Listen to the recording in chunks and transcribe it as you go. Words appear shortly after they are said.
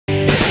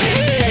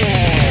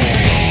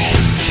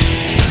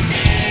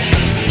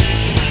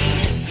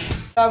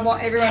I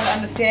want everyone to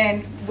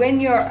understand, when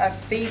you're a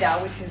feeder,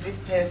 which is this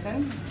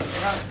person,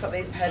 everyone that's got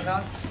these pads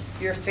on,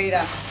 you're a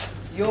feeder.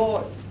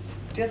 You're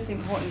just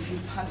important is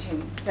who's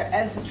punching. So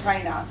as the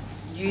trainer,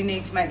 you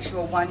need to make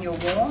sure, one, you're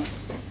warm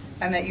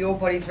and that your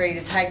body's ready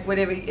to take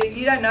whatever.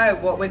 You don't know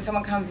what, when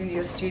someone comes into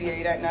your studio,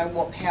 you don't know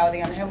what power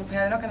they're going to have, what power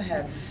they're not going to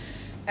have.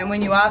 And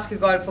when you ask a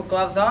guy to put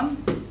gloves on,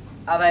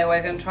 are they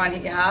always going to try and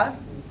hit you hard?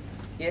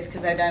 Yes,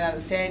 because they don't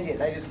understand yet.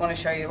 They just want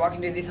to show you, I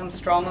can do this, I'm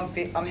strong, I'm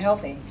fit, I'm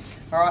healthy.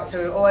 All right,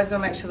 so we've always got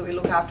to make sure that we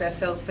look after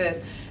ourselves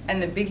first.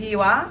 And the bigger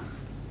you are,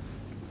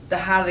 the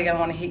harder they're going to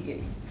want to hit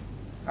you.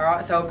 All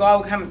right, so a guy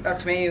will come up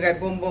to me and you go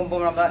boom, boom,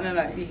 boom, and I'm like,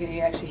 no, you can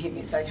actually hit me,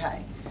 it's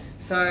okay.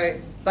 So,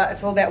 but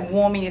it's all about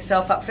warming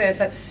yourself up first.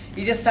 So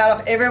you just start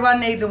off, everyone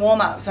needs a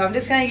warm up. So I'm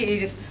just going to get you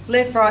just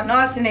left, right,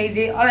 nice and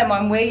easy. I don't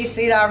mind where your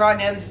feet are right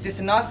now. This is just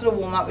a nice little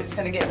warm up. We're just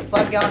going to get the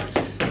blood going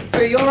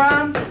through your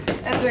arms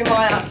and through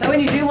my arms. So when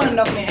you do want to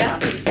knock me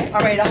out,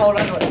 I'm ready to hold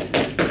onto it.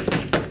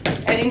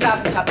 And into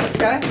uppercuts, let's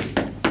go.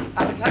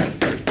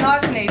 Uppercut,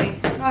 nice and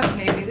easy, nice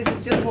and easy. This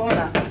is just warming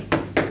up.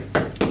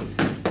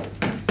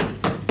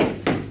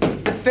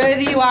 The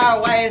further you are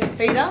away as a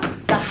feeder,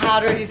 the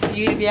harder it is for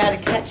you to be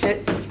able to catch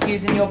it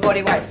using your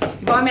body weight.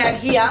 If I'm out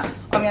here,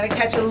 I'm going to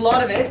catch a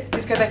lot of it,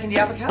 just go back into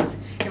the uppercuts.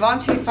 If I'm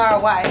too far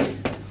away,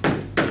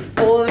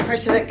 all of the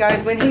pressure that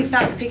goes, when he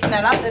starts picking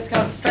that up, that's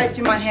going straight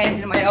through my hands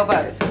into my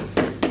elbows.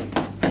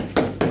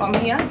 I'm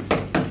here,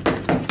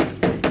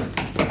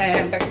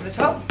 and back to the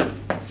top,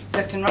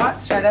 left and right,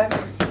 straight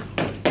over.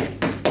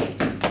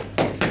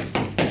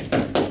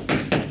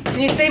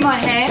 Can you see my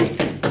hands?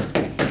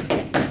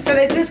 So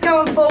they're just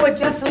going forward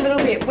just a little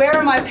bit. Where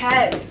are my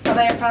pads? Are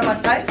they in front of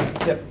my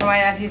face? Yep. Or am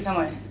I out here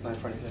somewhere? No, in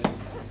front of your face.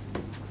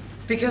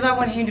 Because I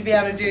want him to be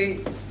able to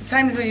do, the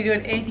same as when you're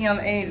doing anything on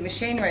any of the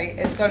machinery,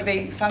 it's got to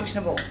be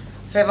functionable.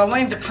 So if I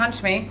want him to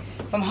punch me,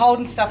 if I'm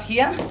holding stuff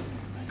here,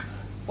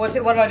 what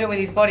am I doing with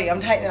his body?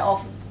 I'm taking it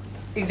off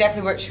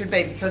exactly where it should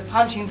be, because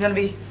punching is going to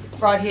be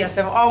right here.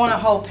 So if I want to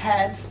hold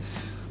pads,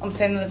 I'm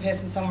sending the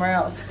person somewhere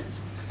else.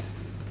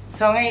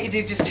 So I'm going to get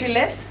you to do just 2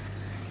 lefts.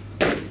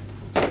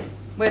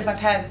 Where's my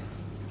pad?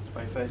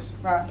 By your face.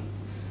 Right.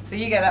 So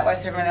you go that way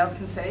so everyone else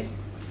can see.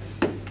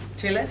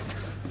 2 lefts.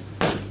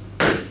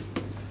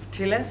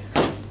 2 lefts.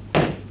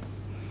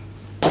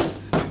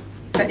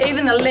 So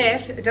even the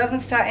left, it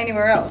doesn't start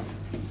anywhere else.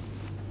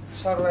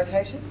 Shoulder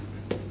rotation.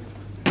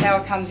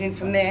 Power comes in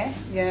from there.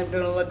 You're going to be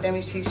doing a lot of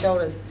damage to your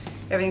shoulders.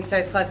 Everything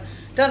stays close.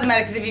 Doesn't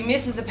matter, because if he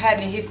misses the pad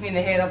and he hits me in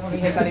the head, I'll probably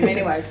headbutt him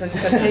anyway, because I've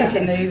just got to teach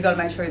him that he's got to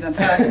make sure he's on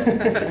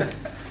target.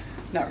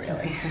 Not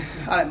really.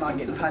 I don't mind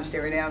getting punched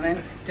every now and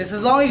then. Just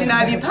as long as you know,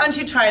 if you punch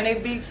your trainer,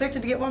 you'd be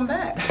expected to get one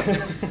back.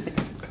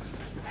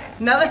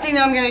 Another thing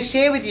that I'm going to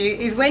share with you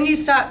is when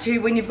you've got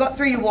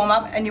through your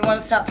warm-up and you want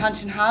to start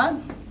punching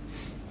hard,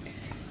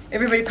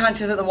 everybody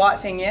punches at the white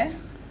thing, yeah?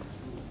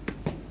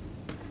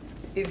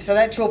 So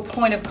that's your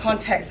point of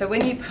contact. So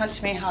when you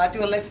punch me hard,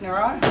 do a left and a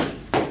right.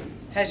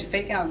 How's your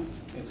feet going?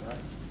 It's alright.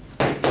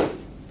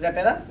 Is that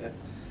better?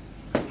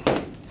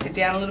 Yeah. Sit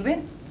down a little bit.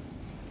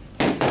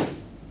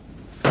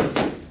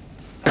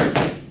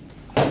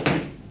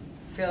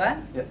 Feel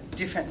that? Yep.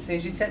 Different. As soon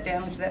as you sat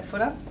down, lift that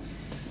foot up.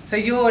 So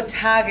your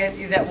target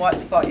is that white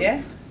spot,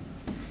 yeah?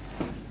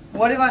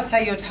 What if I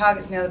say your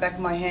target's near the back of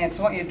my hand? So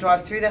I want you to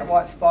drive through that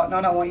white spot, and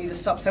I don't want you to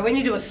stop. So when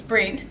you do a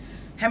sprint,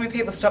 how many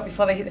people stop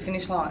before they hit the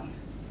finish line?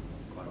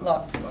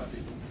 Lots.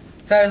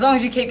 So as long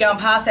as you keep going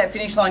past that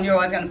finish line, you're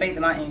always going to beat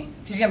them, aren't you?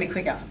 Because you're going to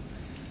be quicker.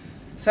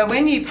 So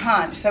when you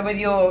punch, so with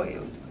your,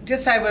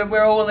 just say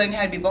we're all learning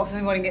how to be boxers,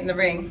 we want to get in the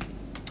ring.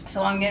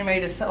 So I'm getting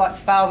ready to like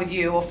spar with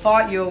you or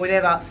fight you or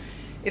whatever.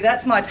 If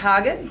that's my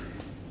target,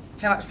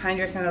 how much pain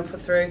do you reckon I'm going to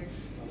put through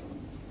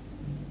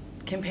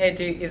compared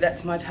to if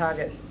that's my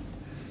target?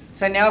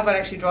 So now I've got to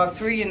actually drive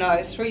through your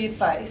nose, through your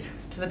face,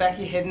 to the back of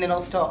your head, and then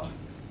I'll stop.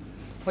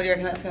 What do you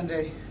reckon that's going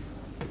to do?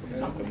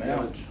 Knock them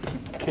out.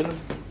 Kill them.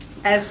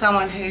 As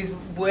someone who's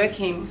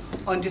working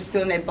on just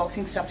doing their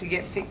boxing stuff to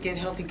get fit, get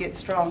healthy, get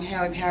strong,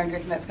 how empowering do you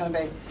reckon that's going to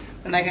be?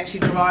 When they can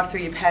actually drive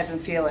through your pads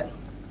and feel it.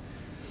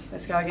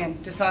 Let's go again.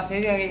 Just nice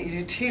and easy.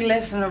 You do 2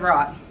 lefts and a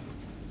right.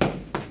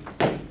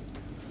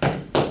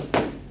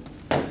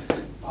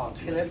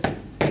 2 lefts.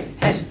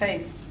 How's your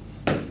feet?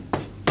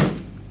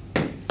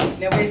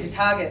 Now where's your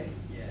target?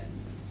 Yeah.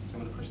 I'm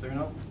going to push through or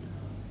not?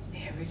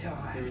 Every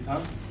time. Every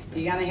time? If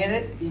you're going to hit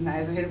it, you may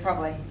as well hit it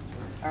properly.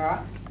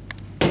 Alright?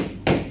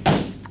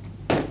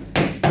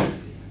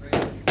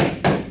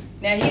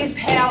 Now his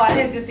power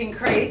has just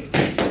increased.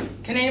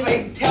 Can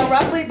anybody tell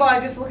roughly by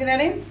just looking at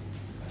him?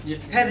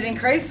 Yes. Has it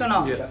increased or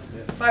not? Yeah.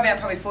 By about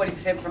probably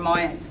 40% from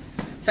my end.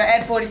 So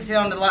add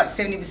 40% on to like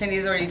 70%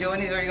 he's already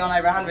doing. He's already gone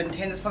over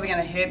 110. It's probably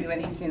going to hurt me when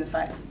it hits me in the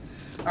face.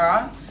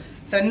 Alright?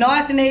 So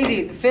nice and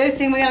easy. The first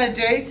thing we're going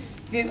to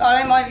do, I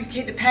don't mind if you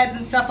keep the pads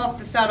and stuff off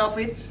to start off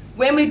with.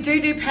 When we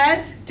do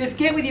pads, just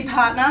get with your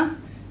partner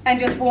and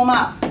just warm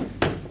up.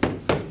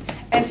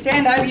 And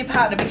stand over your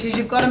partner, because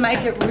you've got to make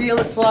it real.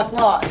 It's like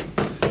life.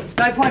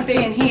 No point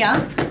being here.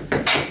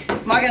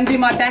 Am I going to do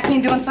my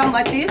backhand doing something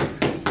like this?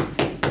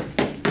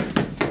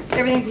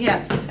 Everything's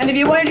here. And if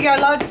you wanted to go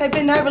low, just say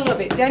bend over a little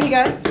bit. Down you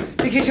go.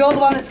 Because you're the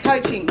one that's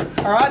coaching.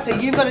 Alright, so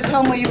you've got to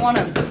tell them where you want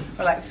them.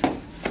 Relax.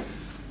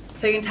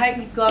 So you can take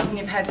your gloves and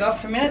your pads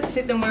off for a minute.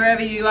 Sit them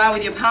wherever you are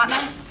with your partner.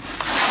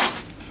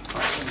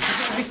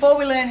 Before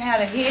we learn how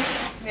to hit,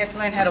 we have to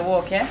learn how to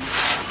walk, yeah?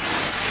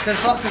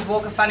 Because boxers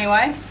walk a funny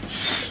way.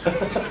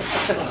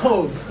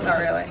 Oh. Not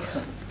really.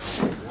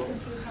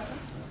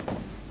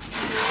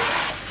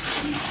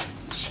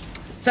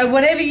 So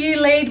whatever you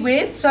lead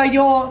with, so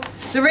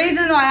the reason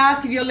I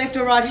ask if you're left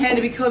or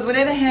right-handed, because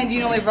whatever hand you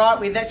normally right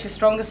with, that's your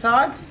stronger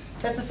side.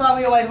 That's the side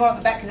we always want at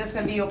the back because that's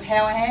going to be your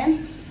power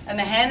hand. And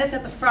the hand that's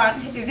at the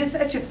front is just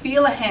that's your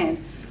feeler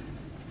hand.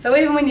 So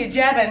even when you're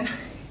jabbing,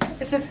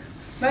 it's just,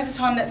 most of the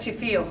time that's your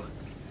feel.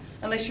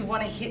 Unless you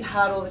want to hit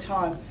hard all the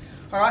time.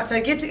 Alright, so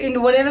get into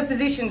whatever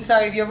position. So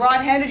if you're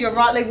right-handed, your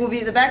right leg will be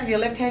at the back. If you're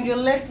left-handed, your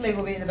left leg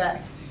will be at the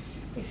back.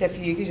 Except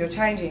for you, because you're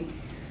changing.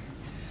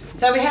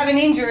 So we have an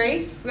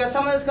injury. We've got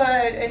someone that's got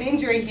an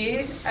injury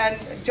here, and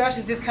Josh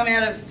has just come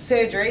out of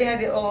surgery.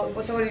 Had your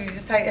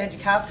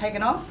calf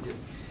taken off? Yep.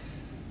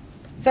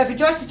 So for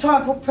Josh to try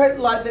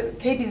and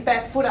keep his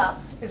back foot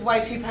up is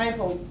way too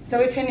painful. So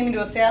we turn him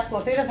into a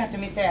southpaw, so he doesn't have to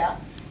miss out.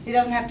 He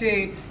doesn't have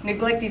to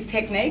neglect his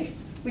technique.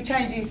 We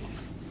change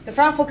the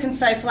front foot can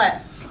stay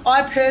flat.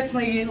 I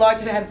personally like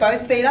to have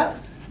both feet up,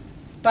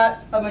 but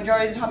a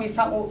majority of the time your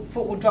front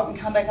foot will drop and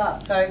come back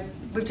up. So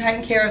we've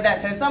taken care of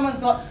that. So if someone's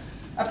got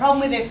a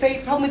problem with their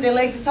feet, problem with their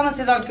legs, if someone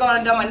says, I've gone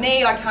and done my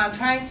knee, I can't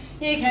train,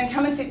 yeah, you can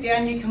come and sit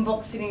down, you can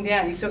box sitting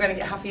down. You're still going to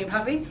get huffy and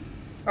puffy,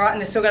 all right, and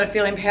they're still going to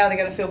feel empowered, they're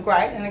going to feel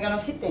great, and they're going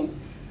to hit things.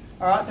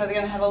 All right, so they're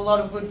going to have a lot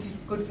of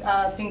good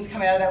things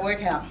come out of that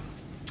workout.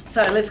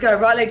 So let's go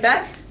right leg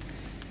back.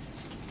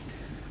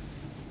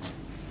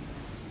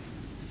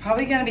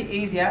 Probably going to be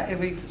easier if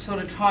we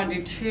sort of try and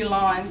do two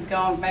lines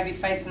going maybe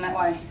facing that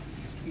way.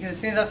 Because as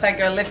soon as I say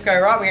go left, go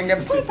right, we're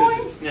going to go boing,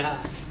 boing.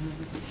 Yeah.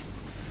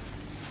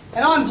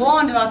 And I'm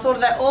blind and I thought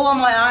of that all on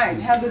my own.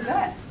 How good's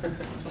that?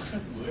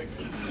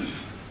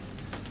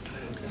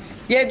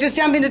 Yeah, just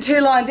jump into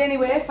two lines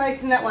anywhere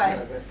facing that way.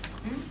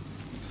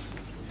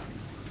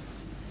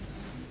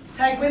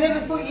 Take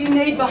whatever foot you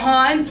need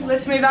behind.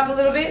 Let's move up a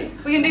little bit.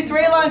 We can do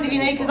three lines if you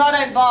need because I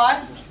don't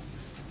bite.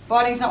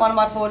 Biting's not one of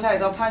my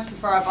fortes. I'll punch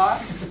before I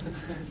bite.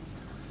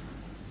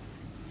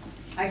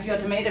 I actually got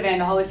to meet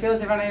Evander Holyfield.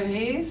 Everyone over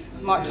here is.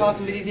 Mike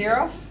Tyson bit his ear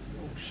off.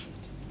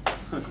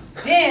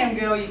 Damn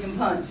girl, you can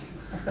punch.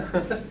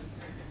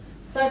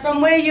 So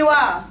from where you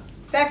are,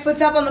 back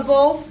foot's up on the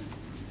ball.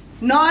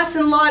 Nice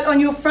and light on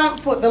your front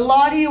foot. The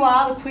lighter you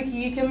are, the quicker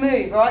you can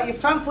move, right? Your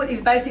front foot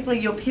is basically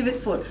your pivot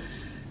foot.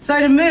 So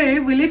to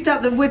move, we lift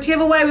up,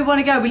 whichever way we want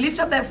to go, we lift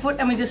up that foot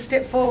and we just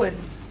step forward.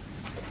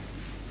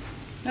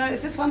 No,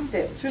 it's just one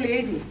step. It's really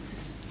easy. It's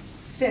just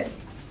step.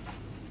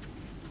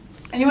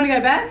 And you want to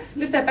go back?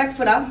 Lift that back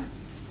foot up.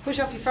 Push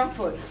off your front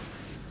foot.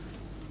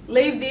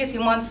 Leave this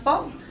in one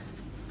spot.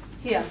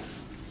 Here.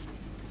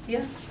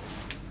 Here.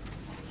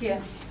 Here.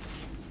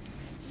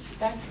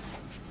 Back.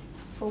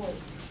 Forward.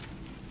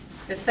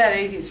 It's that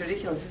easy. It's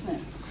ridiculous, isn't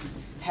it?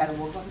 How to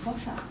walk like a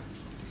boxer.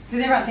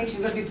 Because everyone thinks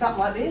you've got to do something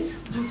like this.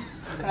 And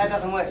that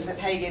doesn't work. That's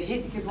how you get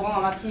hit. Because while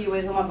I'm up here,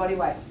 where's all my body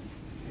weight?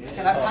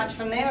 Can I punch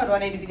from there or do I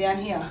need to be down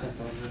here?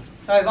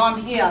 So if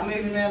I'm here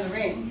moving around the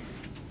ring,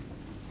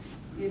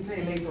 you're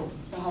pretty lethal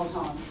the whole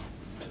time.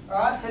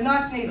 Alright, so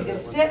nice and easy.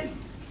 Just step,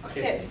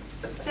 step,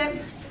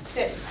 step,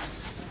 step.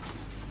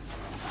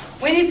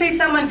 When you see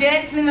someone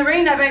dancing in the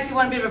ring, they basically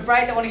want a bit of a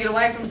break, they want to get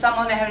away from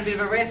someone, they're having a bit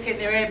of a rest, get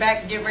their air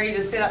back and get ready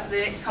to set up the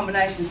next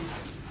combination.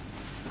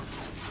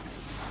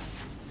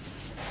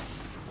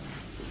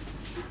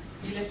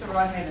 You left or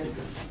right-handed?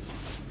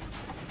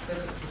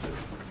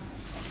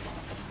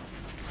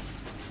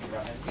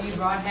 Are you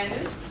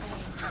right-handed?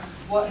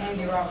 What hand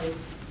do you right with?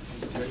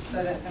 So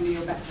that's going to be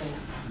your back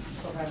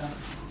leg.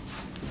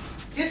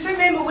 Just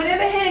remember,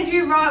 whatever hand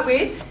you right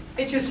with,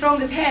 it's your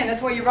strongest hand.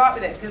 That's why you right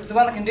with it, because it's the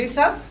one that can do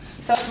stuff.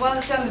 So it's the one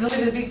that's going to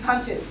deliver the big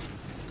punches.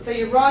 So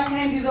your right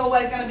hand is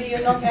always going to be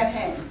your knockout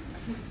hand.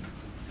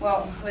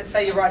 Well, let's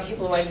say your right hip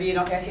will always be your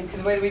knockout hip,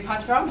 because where do we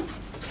punch from?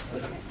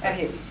 Our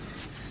hip.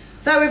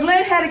 So we've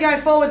learned how to go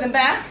forwards and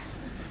back.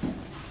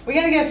 We're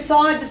going to go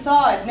side to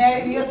side. Now,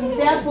 if you've got some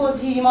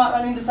southpaws here, you might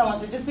run into someone,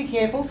 so just be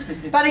careful.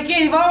 But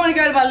again, if I want to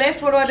go to my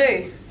left, what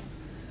do?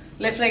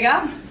 Left leg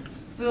up,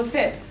 little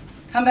step,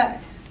 come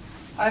back,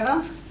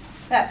 over,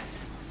 back,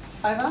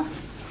 over,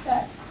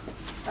 back,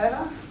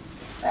 over,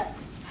 back.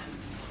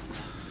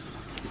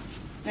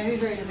 Now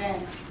who's ready to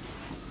dance?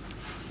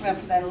 I'm going to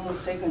put that in a little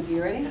sequence. Are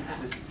you ready?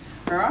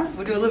 Alright,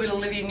 we'll do a little bit of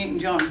Olivia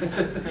Newton-John. So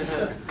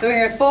we're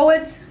going to go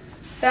forwards,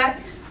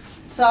 back,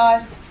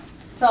 side,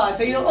 side.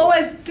 So you'll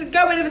always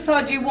go whatever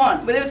side you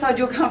want, whatever side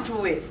you're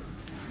comfortable with.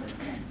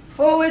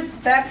 Forwards,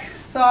 back,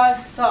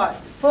 side, side.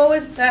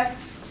 Forward, back,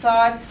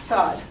 side,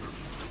 side.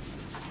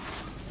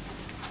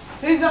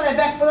 Who's got their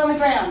back foot on the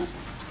ground?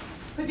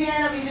 Put your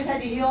hand up, you just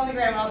had your heel on the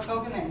ground when I was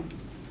talking then.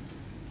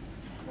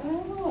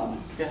 Oh,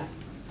 yeah.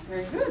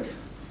 Very good.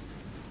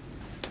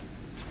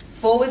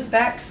 Forwards,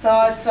 back,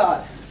 side,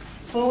 side.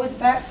 Forwards,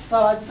 back,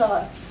 side,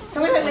 side.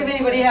 So we don't leave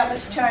anybody out.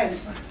 Let's change.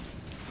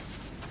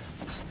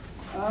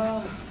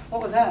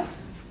 What was that?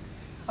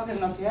 I could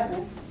have knocked you out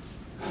there.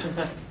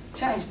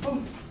 Change.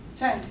 Boom.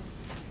 Change.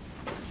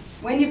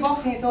 When you're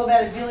boxing, it's all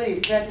about agility.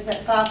 It's about just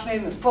that fast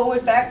movement.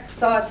 Forward, back,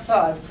 side,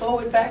 side.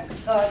 Forward, back,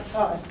 side,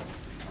 side.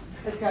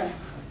 Let's go.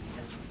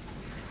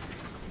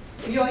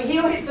 If your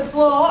heel hits the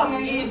floor, I'm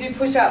going to get you to do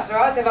push-ups, all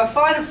right? So if I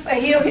find a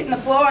heel hitting the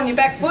floor on your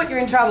back foot, you're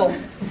in trouble.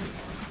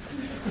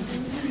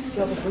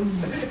 So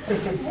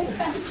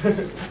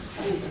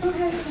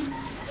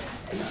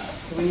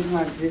when you come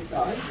over to this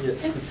side,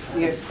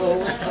 you go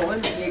forward,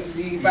 forward.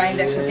 Your brain's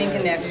actually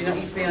thinking now because you're not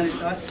used to being on this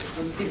side.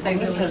 This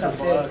thing's going to lift up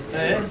first.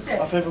 It's a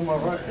step. I favour my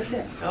right. It's a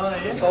step.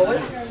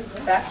 Forward,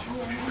 back,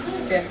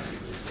 step,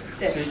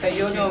 step. So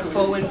you're doing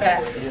forward,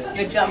 back.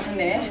 You're jumping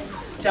there,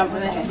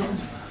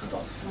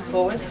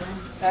 forward,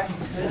 back,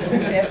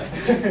 step,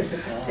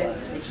 step.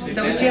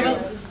 So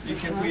whichever. You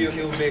can put your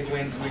heel back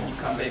when you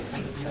come back.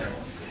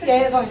 Yeah,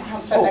 as long as you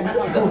come straight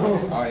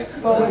back.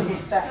 Forward,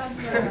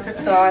 back,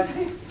 side,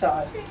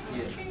 side.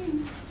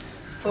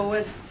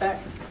 Forward, back,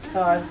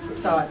 side,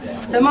 side.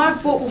 So my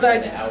foot will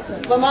go,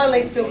 well my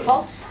leg's still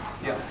cocked.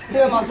 See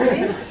where my foot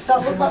is? So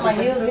it looks like my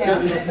heel's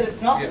down, but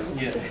it's not.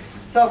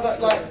 So I've got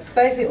like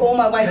basically all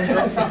my weight to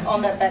that front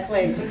on that back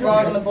leg,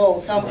 right on the ball.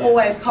 So I'm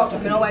always cocked, I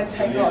can always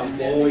take off.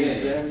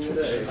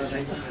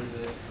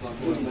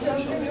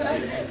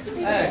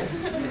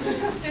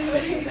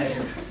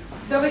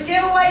 So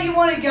whichever way you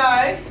want to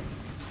go,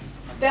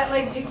 that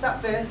leg picks up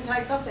first and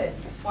takes off there.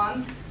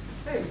 1,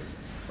 2.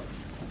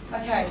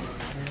 Okay.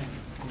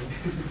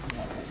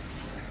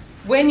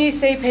 When you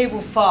see people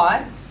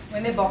fight,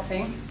 when they're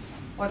boxing,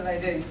 what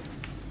do?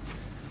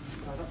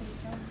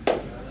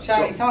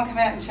 Show me, someone come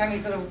out and show me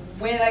sort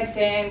of where they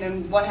stand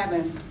and what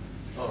happens.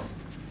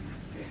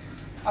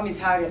 I'm your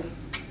target.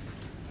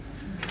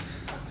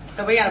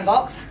 So we're going to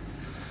box.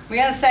 We're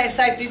going to stay a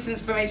safe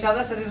distance from each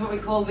other, so this is what we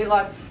call a bit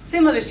like,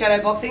 similar to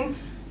shadow boxing,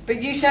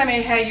 but you show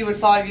me how you would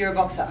fight if you're a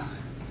boxer.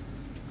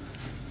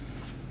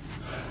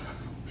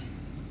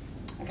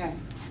 Okay.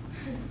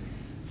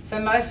 So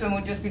most of them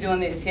will just be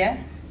doing this,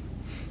 yeah?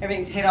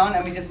 Everything's head on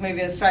and we just move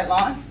in a straight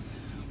line.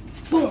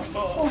 Boom,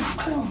 boom,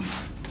 boom,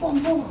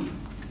 boom, boom,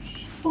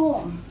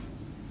 boom.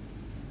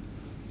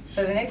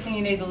 So the next thing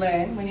you need to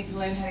learn, when you can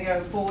learn how to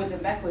go forwards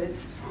and backwards,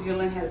 you're going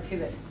to learn how to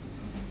pivot.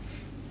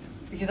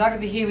 Because I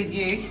could be here with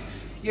you,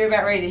 you're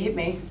about ready to hit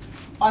me,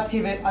 I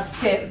pivot, I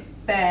step,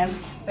 bam,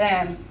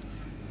 bam.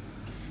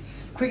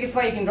 Quickest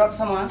way you can drop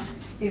someone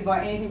is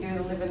by anything doing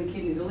the liver and the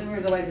kidney. The liver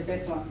is always the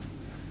best one.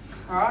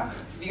 Alright?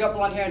 If you've got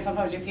blonde hair and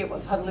sometimes you forget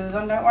what side the liver's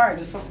on, don't worry,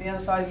 just look to the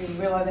other side if you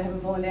realise they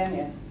haven't fallen down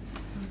yet.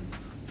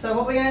 So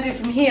what we're going to do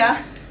from here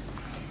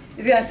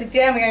is we're going to sit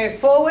down, we're going to go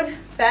forward,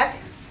 back,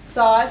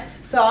 side,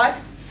 side,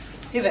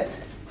 pivot.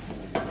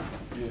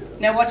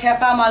 Now watch how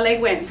far my leg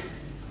went.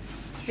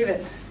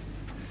 Pivot.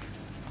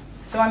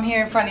 So I'm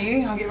here in front of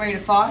you, I'll get ready to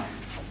fight,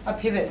 I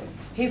pivot.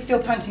 He's still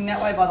punching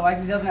that way by the way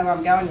because he doesn't know where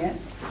I'm going yet.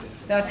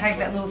 Then I take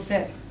that little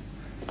step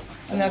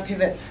and then I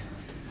pivot.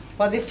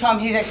 By this time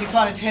he's actually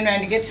trying to turn around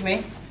to get to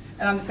me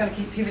and I'm just going to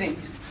keep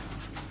pivoting.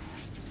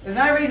 There's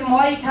no reason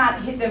why you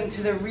can't hit them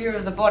to the rear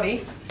of the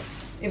body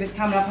if it's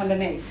coming up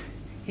underneath,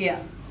 here.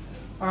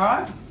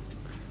 Alright?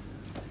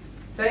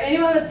 So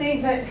anyone that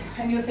thinks that,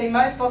 and you'll see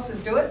most boxers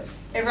do it,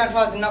 everyone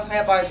tries to knock me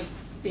out by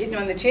hitting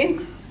them on the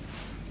chin.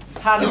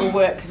 Hardly will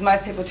work because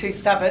most people are too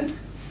stubborn.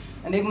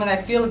 And even when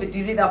they feel a bit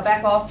dizzy, they'll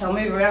back off, they'll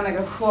move around, they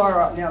go, all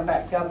right, now I'm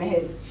back, go up my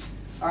head.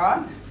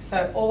 Alright?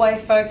 So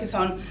always focus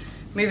on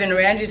moving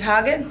around your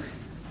target.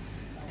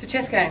 It's a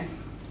chess game.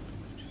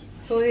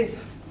 That's all it is.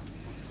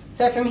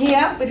 So from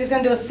here, we're just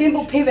going to do a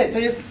simple pivot. So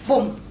just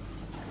boom.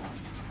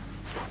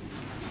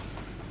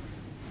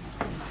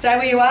 Stay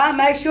where you are.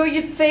 Make sure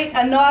your feet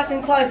are nice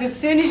and close. As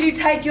soon as you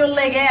take your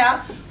leg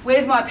out,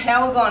 where's my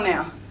power gone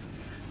now?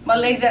 My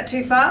leg's out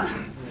too far?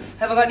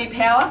 Have I got any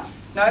power?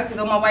 No, because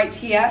all my weight's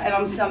here and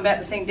I'm about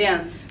to sink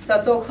down. So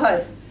it's all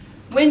close.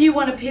 When you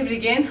want to pivot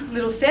again,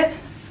 little step,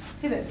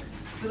 pivot.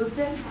 Little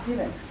step,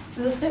 pivot.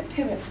 Little step,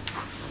 pivot.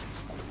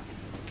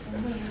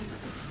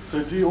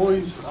 So do you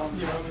always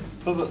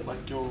pivot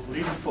like your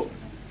leading foot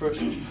first?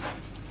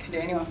 Can do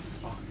anyone.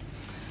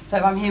 So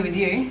if I'm here with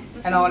you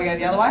and I want to go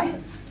the other way,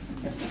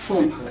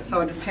 boom.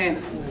 So I just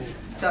turn.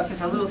 So it's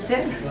just a little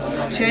step,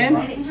 turn,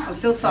 I'm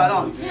still side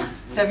on.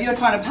 So if you're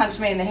trying to punch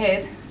me in the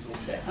head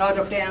and I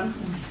drop down,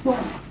 boom,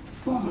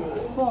 boom,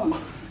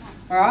 boom.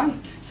 Alright?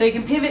 So you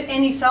can pivot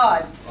any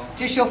side.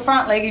 Just your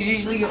front leg is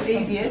usually your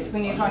easiest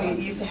when you're trying to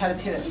get used to how to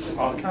pivot.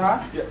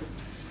 Alright? Yep.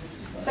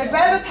 So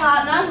grab a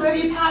partner, whoever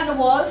your partner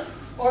was,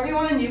 or if you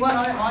want a new one,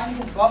 I don't mind, you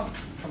can swap.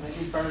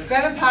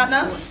 Grab a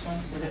partner.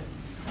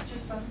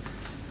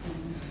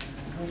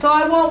 So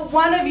I want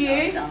one of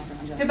you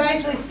to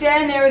basically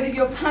stand there as if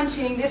you're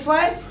punching this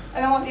way,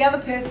 and I want the other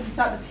person to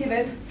start to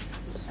pivot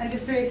and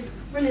just do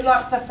really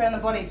light stuff around the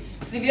body.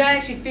 Because if you don't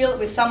actually feel it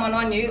with someone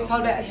on you, it's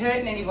not about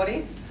hurting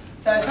anybody.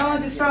 So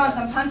someone's just throwing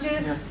some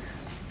punches.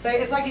 So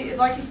it's like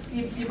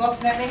you're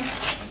boxing at me,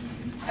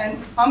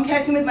 and I'm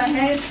catching with my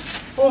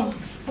hands. Boom,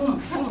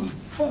 boom, boom,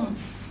 boom.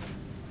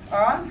 All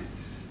right.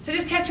 So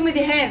just catch them with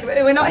your hands.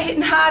 We're not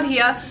hitting hard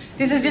here.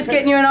 This is just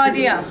getting you an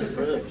idea.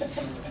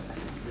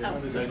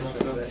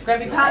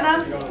 Grab your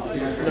partner. In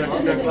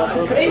the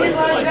gloves,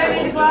 grab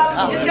in the gloves.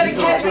 You're just going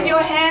to catch with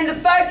your hand. The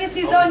focus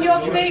is on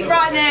your feet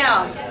right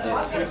now.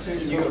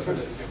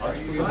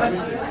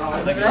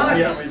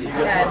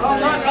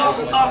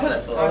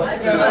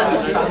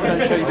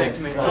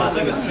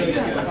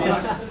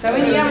 So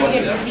when you're going to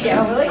get to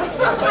here, Lily,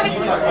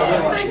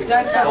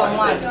 don't stop on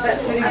one. Because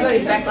he's got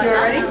his back to you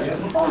already.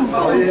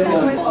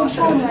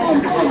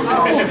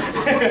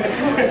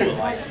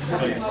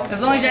 As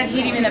long as you don't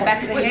hit him in the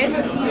back of the head,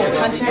 or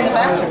punch him in the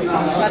back.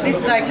 But this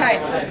is okay.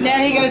 Now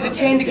he goes a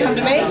turn to come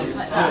to me.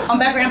 I'm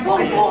back around.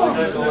 Boom, boom,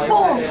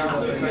 boom.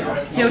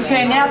 He'll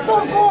turn now.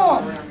 Boom,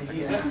 boom.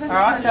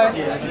 Alright, so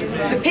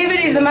the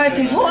pivot is the most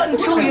important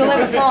tool you'll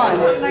ever find.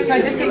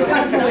 So just get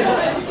comfortable with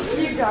it.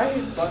 You go.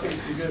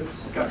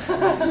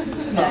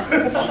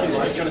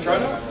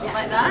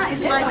 Like that?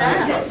 It's like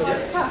that?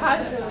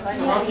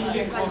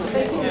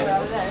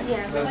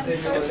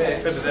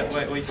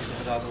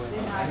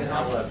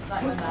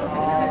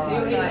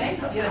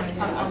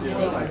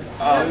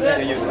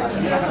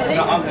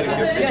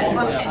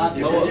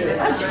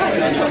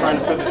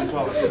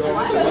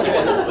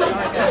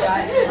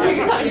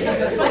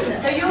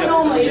 So you're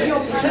normally, you're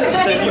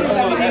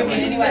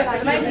anyway.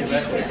 So maybe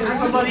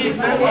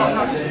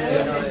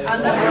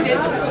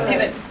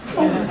pivot.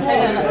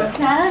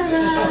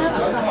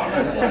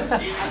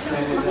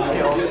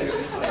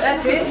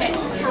 That's it.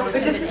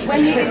 But just when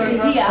you get to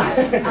here,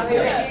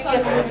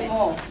 step a little bit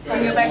more.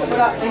 Bring your back foot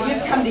up. So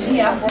you've come to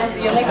here,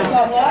 your legs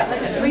quite wide.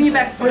 Bring your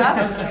back foot up.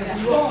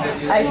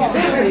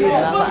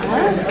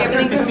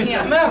 Everything's from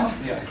here.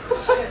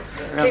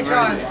 Keep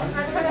trying.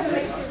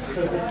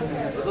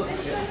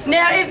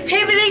 Now, if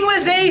pivoting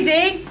was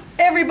easy,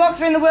 every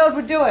boxer in the world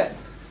would do it.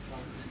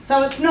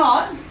 So it's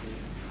not,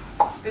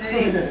 but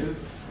it is.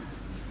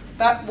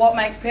 But what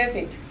makes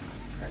perfect?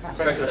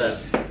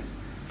 Practice.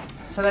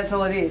 So that's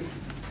all it is.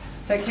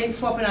 So keep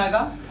swapping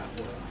over.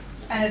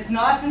 And it's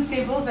nice and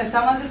simple, so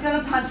someone's just going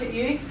to punch at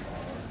you.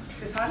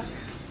 Just punch.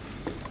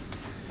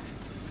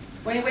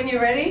 When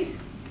you're ready,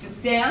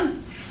 just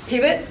down,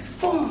 pivot,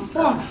 boom,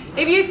 boom.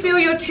 If you feel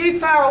you're too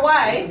far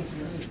away,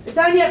 it's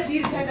only up to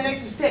you to take that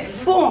extra step.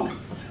 Boom,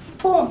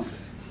 boom.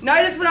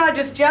 Notice when I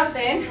just jump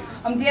then,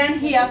 I'm down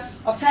here,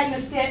 I've taken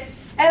a step.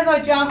 As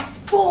I jump,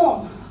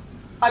 boom.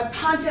 I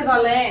punch as I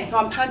land, so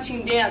I'm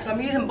punching down. So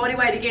I'm using body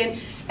weight again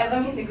as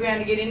I'm hitting the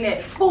ground to get in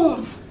there.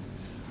 Boom.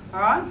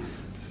 All right?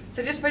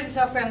 So just spread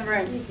yourself around the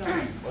room. And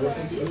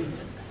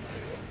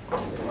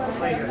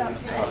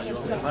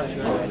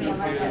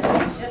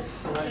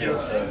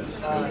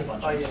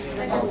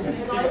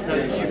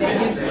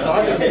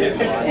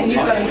you've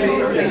got to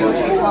move, so you're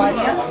too tight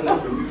here.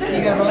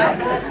 You've got to relax.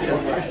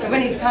 So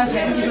when he's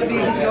punching, you've got to be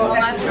with your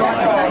back strong.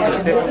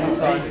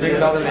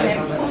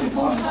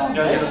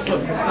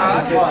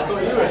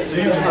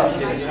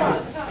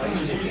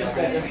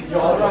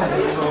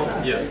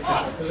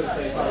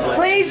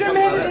 Please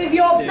remember that if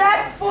your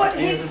back foot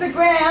hits the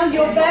ground,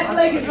 your back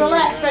leg is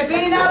relaxed. So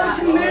being able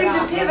to move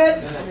to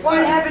pivot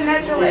won't happen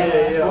naturally.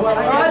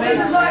 Alright, this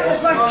is like,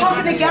 it's like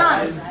cocking a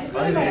gun.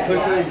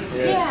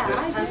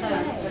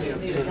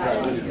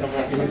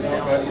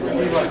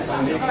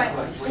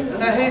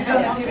 So who's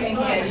doing the pivoting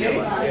here? You?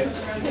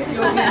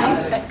 You're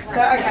pivoting?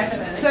 So okay.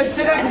 So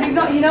don't, he's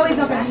not, you know he's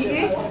not going to hit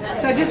you.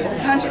 So just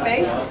punch at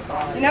me.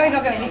 You know he's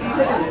not going to hit you.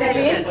 So just step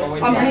in.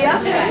 I'm here.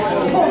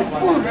 Boom,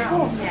 boom,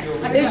 boom.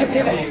 There's your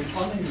pivot.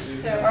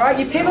 Alright,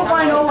 your pivot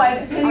won't always,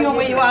 depending on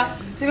where you are.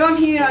 So if I'm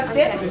here and I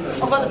step,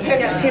 I've got the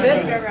perfect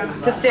pivot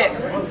to step.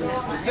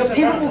 Your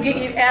pivot will get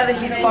you out of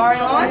his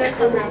firing line.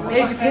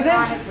 There's your pivot.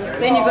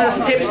 Then you've got to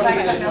step to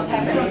make something else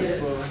happen.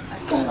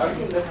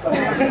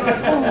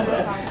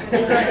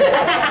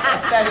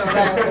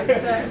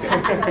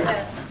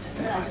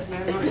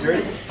 So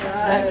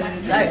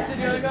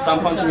I'm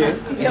punching you,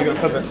 and you're going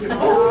to pivot.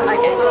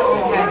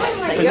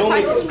 Okay. So you're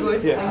punching good.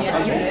 Yeah.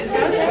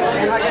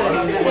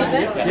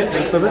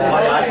 Pivot.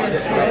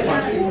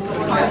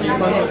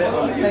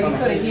 So you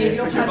sort of hear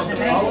your punch at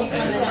me,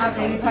 and then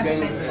after you punch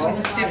me,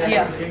 step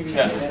here.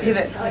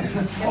 Pivot. So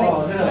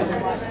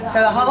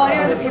the whole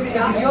idea of the pivot is if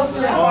you're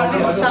still in front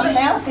of him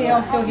somehow, see how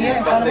I'm still here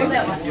in front of him?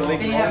 Then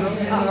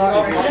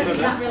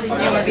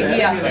you want to be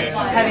here,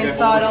 have him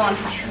side on.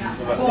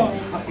 Boom.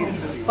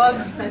 But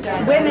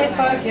when they're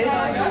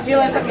focused,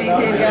 he'll have something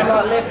in his head, go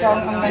right, left,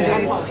 wrong, I'm going to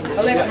do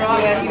a left and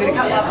right, I'm going to give it a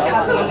couple of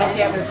cuts and knock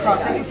you out with a cross.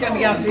 It's going to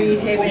be going through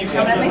his head when he's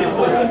coming at me.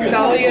 So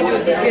all you got to do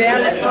is just get out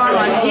of that fire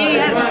line. He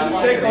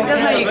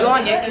doesn't know you're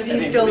gone yet because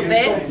he's still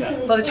there.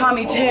 By the time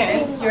you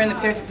turn, you're in the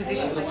perfect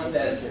position.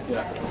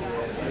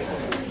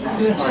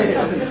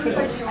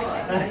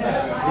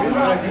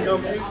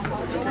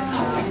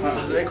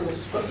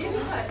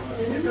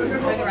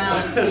 Swing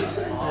around.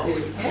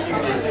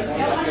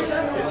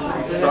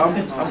 Some?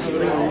 Because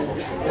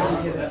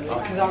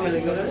I'm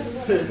really good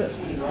at it.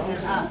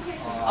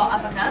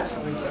 uppercut.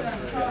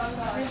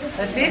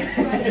 That's it.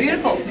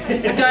 Beautiful.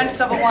 But don't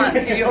stop at one.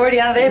 If you're already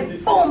under there,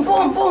 boom,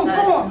 boom, boom,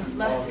 boom.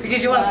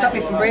 Because you want to stop me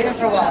from breathing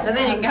for a while. So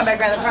then you can come back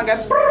around the front and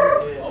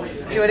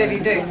go, do whatever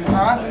you do.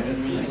 Alright?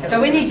 So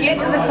when you get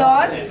to the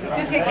side,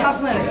 just get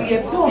comfortable in it.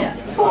 You go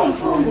boom,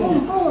 boom, boom,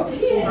 boom, boom.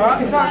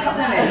 Alright? Throw a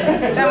couple in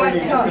there. Don't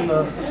waste time.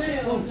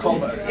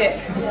 Combo. Yeah.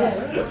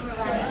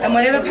 And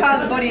whatever part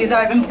of the body is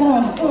open,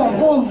 boom, boom,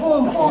 boom,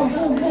 boom, boom,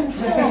 boom, boom, boom,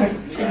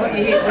 is what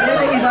you hit.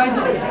 Whatever is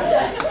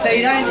open. So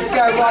you don't just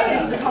go, right,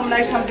 this is the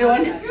combination I'm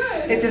doing.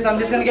 It's just, I'm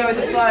just going to go with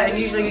the flow. And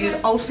usually you're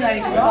just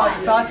alternating from side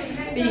to side.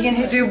 But you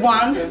can do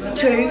 1,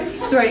 2,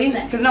 3,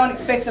 because no one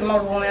expects a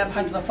multiple amount of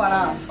punches off one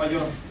arm.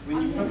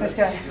 Let's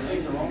go.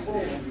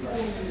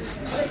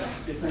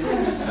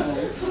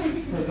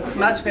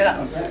 Much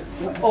better.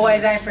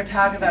 Always aim for a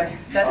target though.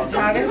 That's a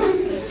target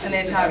and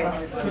their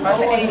targets. Right,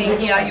 so anything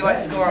here you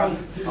won't score on.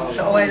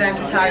 So always aim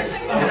for a target.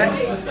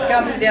 Okay. Go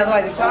up the other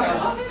way this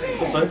time.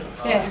 Also?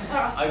 Yeah.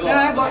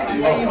 No, what,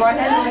 are you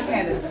right-handed or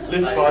left-handed?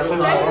 Left,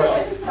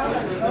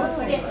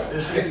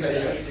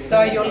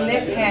 So you're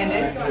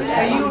left-handed,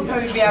 so you would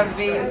probably be able to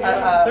be a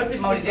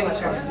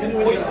multi-dexterous. You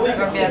would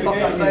be able to box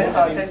on both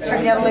sides. So turn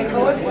the other leg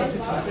forward.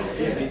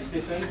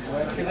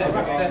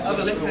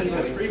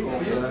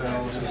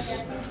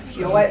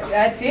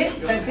 That's it,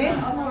 that's it.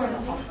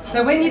 So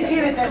when you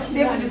pivot, that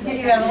step will just get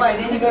you out of the way.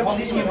 Then you've got to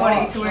position your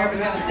body to wherever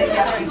it's going to set you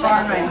up in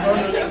firing range. Hold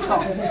your leg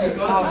top the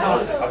whole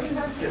time.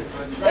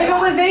 If it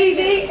was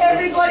easy,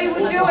 everybody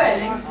would do it.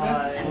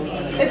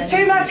 It's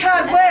too much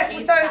hard work.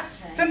 So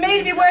for me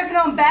to be working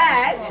on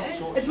bags,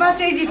 it's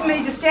much easier for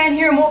me to stand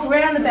here and walk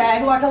around the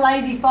bag like a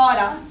lazy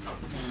fighter.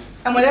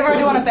 And whatever I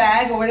do on a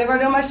bag or whatever I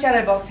do on my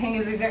shadow boxing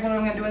is exactly what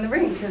I'm going to do in the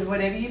ring. Because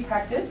whatever you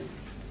practice,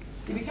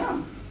 you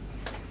become.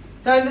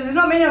 So there's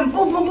not many of them.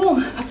 Boom, boom,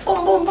 boom,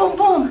 boom, boom, boom,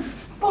 boom,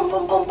 boom,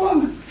 boom, boom,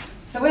 boom.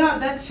 So we're not.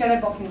 That's shadow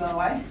boxing, by the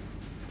way.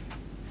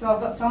 So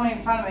I've got someone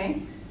in front of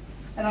me,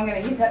 and I'm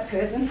going to hit that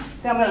person.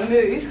 Then I'm going to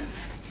move.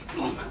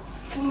 Boom,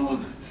 boom,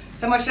 boom.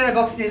 So my shadow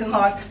boxing isn't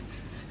like,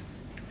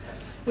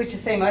 which you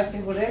see most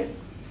people do.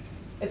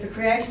 It's a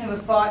creation of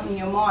a fight in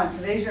your mind.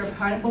 So there's your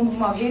opponent. Boom,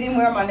 boom. I've hit him.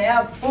 Where am I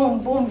now?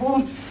 Boom, boom,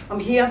 boom. I'm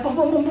here. Boom,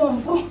 boom, boom,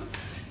 boom, boom.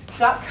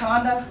 Duck, come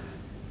under.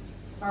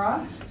 All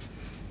right.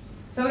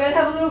 So we're going to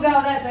have a little go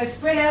at that. So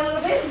spread out a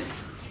little bit.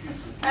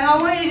 And I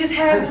want you to just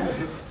have,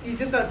 you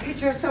just got a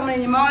picture of someone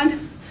in your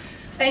mind.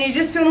 And you're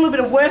just doing a little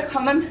bit of work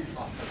on them.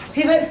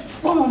 Pivot.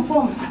 Boom,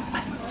 boom.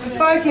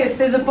 Focus.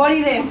 There's a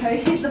body there. So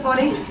hit the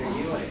body.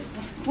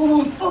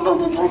 Boom, boom, boom,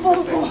 boom, boom,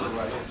 boom, boom.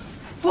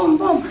 Boom,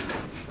 boom.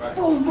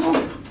 Boom, boom.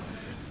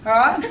 All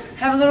right,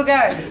 have a little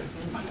go.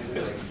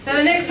 So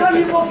the next time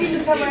you walk into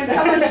somewhere and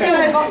someone's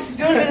shadow box is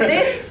doing a bit of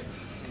this,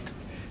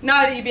 know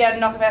that you'll be able to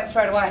knock them out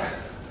straight away.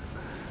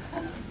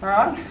 All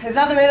right, there's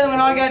nothing better than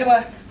when I go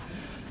to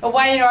a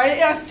weigh-in or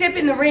I step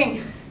in the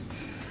ring.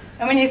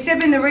 And when you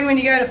step in the ring when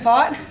you go to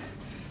fight,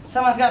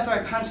 someone's going to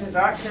throw punches,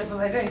 right? Because that's what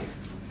they do.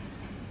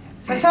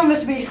 So some of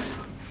us will be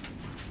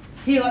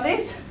here like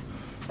this.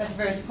 That's a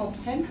very small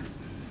percent.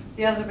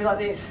 The others will be like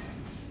this.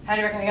 How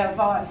do you reckon they're going to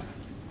fight?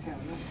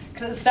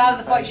 Because at the start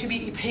of the fight, you should be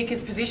at your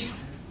peakest position.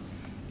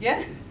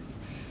 Yeah?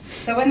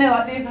 So when they're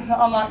like this,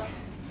 I'm like,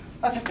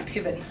 I just have to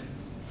pivot.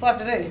 That's all I have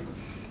to do.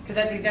 Because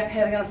that's exactly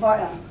how they're going to fight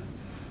now.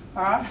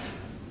 Alright?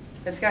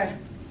 Let's go.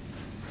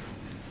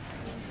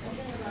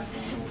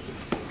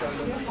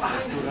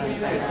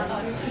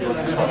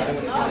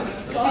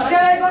 Just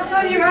shadow box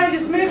on your own,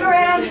 just move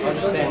around.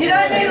 You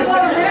don't need a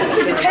lot of room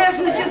because your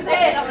person's just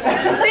there.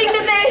 The thing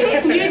that they're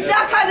hitting, you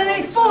duck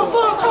underneath. Boom,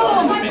 boom,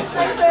 boom.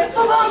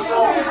 Boom, boom,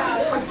 boom.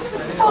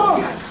 Boom.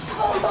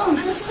 Boom,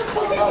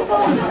 boom,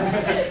 boom.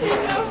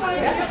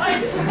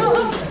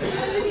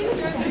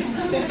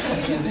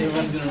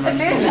 That's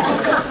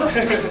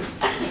it.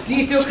 Do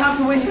you feel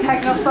comfortable when you're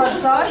taking off side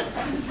to side?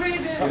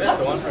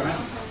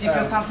 Do you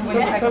feel comfortable when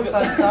you're taking off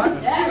side to side?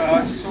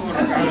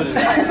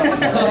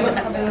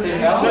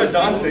 No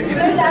dancing.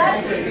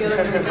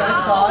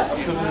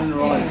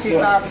 Too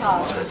far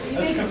apart.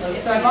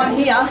 So if I'm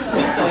here,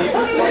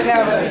 what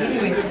power will I hit you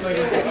with?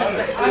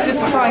 Just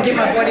to try and get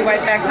my body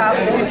weight back up.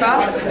 It's too far.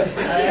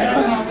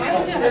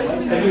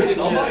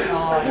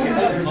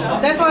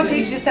 That's why I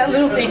teach you just that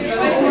little thing. I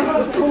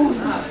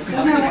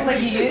don't know what leg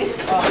you use.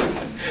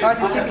 Alright,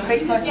 just keep your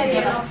feet close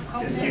together.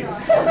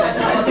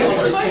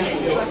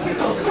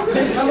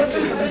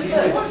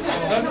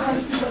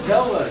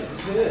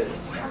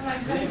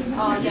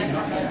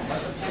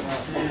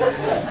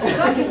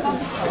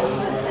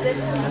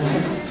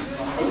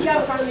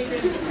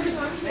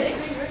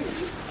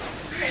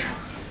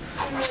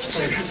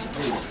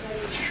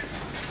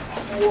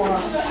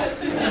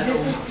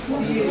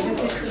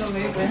 This little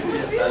movement,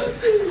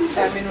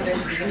 abdominal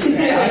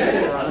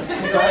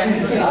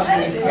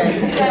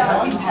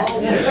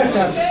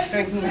so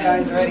strengthening your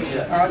bones already.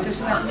 Alright, just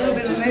that little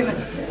bit of movement,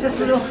 just a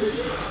little.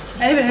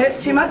 And if it hurts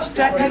too much,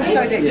 don't panic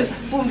so deep.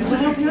 Just boom, just a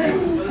little pivot,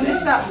 and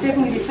just start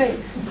stepping with your feet.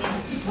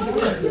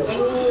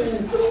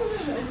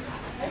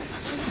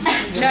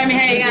 Show me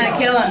how you're going to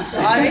kill him.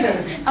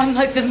 I'm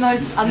like the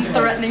most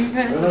unthreatening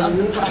person on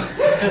the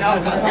planet.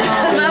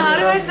 How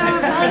do I throw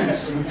a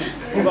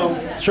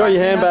punch? Throw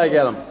your handbag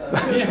at him.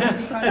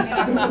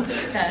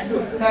 Okay.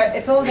 So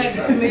it's all about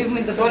just moving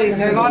with the body.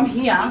 So if I'm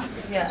here,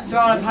 Yeah.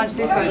 throwing a punch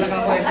this way is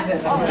not going to work, is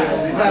it?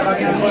 So if I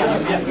go here,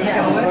 it's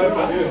going to work.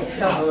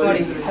 So it's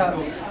body. So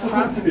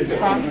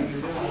front,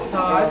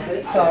 side,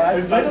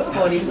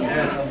 body.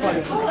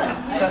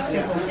 So it's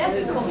simple.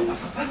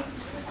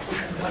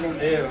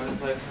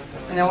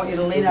 And I want you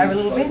to lean over a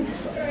little bit.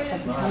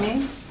 So come in.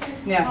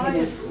 Now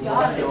hit it.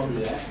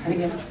 And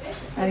again.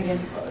 And again.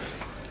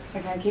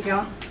 Okay, keep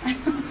going.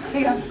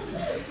 Keep going.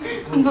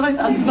 I'm the most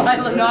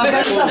unviolent. No, I've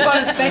got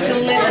a special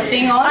leather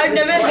thing on. I've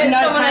never hit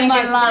No someone in pain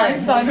my gets life,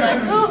 through. so I'm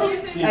like, oh.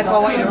 That's why I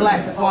want you to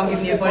relax. That's why I'm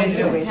giving you a body to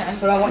do it with.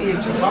 But I want you to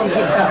just keep going.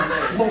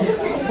 Boom,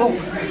 boom,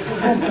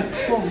 boom,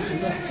 boom.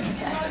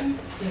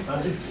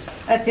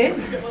 That's it.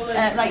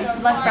 Like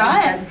left,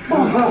 right.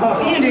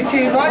 You can do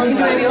two rights, you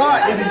can do whatever you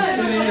like.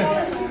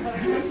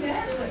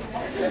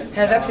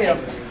 How's that feel?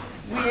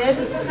 Weird. A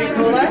bit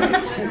cool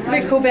though? A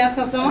bit cool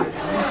bouncing off someone?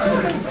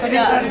 So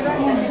just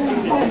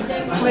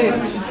move.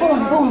 Boom,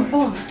 boom,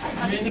 boom.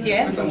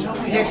 Again, you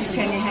actually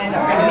turn your hand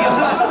up.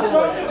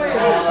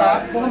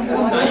 Right. Boom,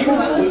 boom, boom,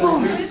 boom,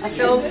 boom. I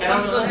feel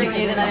comfortable with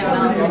you than anyone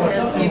else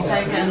because you've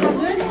taken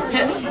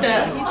hits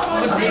that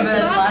wouldn't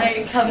even like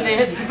come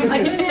near to my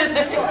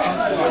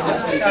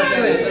That's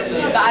good.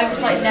 But I've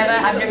just like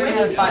I've never been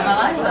able to fight in my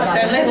life. So, So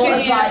let's get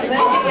you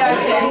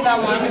over to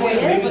someone who is.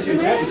 Let's get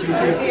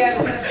you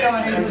over to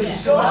someone who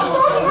is.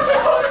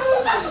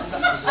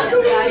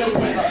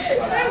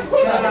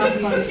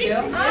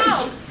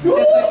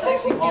 Just so she's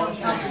actually feeling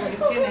comfortable,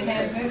 just getting her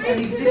hands moved. So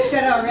you just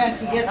shadow around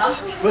together,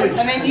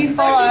 and then you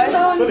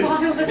follow.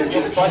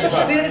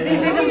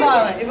 This isn't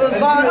violent. If it was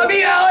violent, I'd be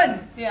yelling.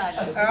 Yeah.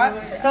 Alright?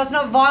 So it's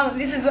not violent.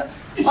 This is,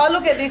 I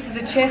look at this as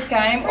a chess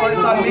game, or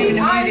it's like moving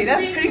to music.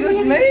 That's a pretty good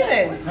move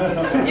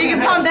then. You can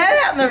pump that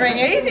out in the ring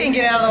easy and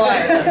get out of the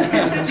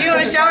way. Do you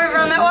want to show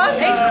everyone that one?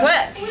 He's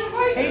quick.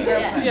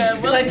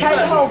 So take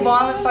the whole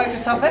violent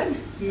focus off it.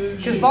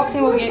 Because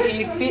boxing will get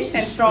you fit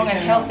and strong and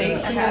healthy,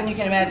 and then you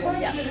can imagine.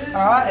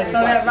 Alright? It's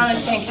not about running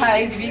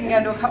 10Ks. If you can go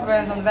and do a couple of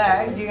rounds on the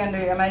bags, you're going to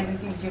do amazing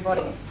things to your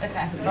body.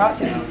 Okay. Right?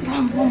 So it's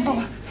boom, boom, boom.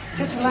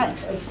 Just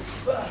relax.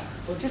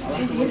 Just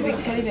pretend to hit a big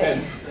teddy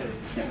bear.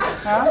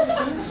 Alright?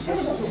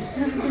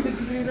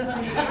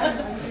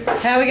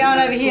 How are we going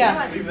over here?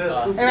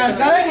 Everyone's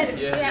got it?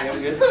 Yeah, I'm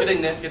good. Get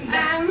in there, get in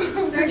there.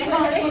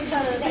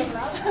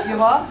 You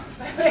what?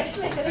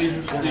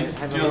 These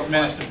girls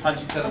managed to punch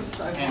each other's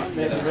hands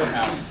together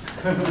somehow.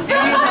 Do you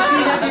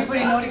have your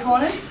pretty naughty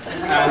corners?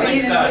 I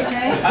think so. I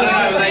don't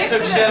know, they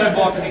took shadow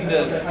boxing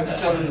to punch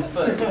each other in the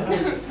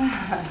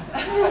foot.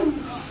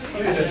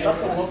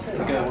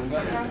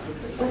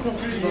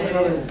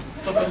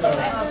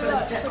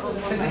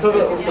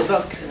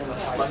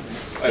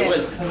 Wait,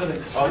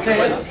 what?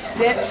 First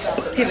step,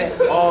 pivot.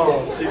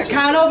 Oh, It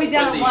can't all be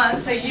done at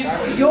once, so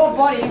your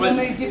body will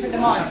move different to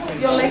mine.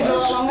 Your legs are a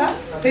lot longer,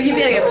 so you'll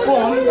be able to get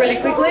form really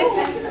quickly.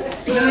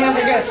 And then you have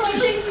to go.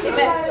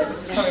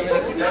 Just come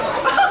really quickly.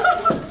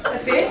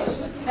 That's it.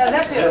 How does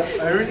that feel?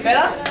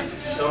 Better?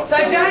 So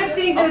don't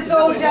think that it's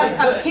all just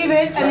a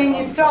pivot and then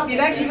you stop. You've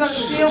actually got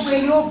to feel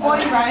where your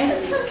body brain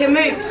can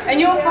move. And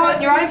you're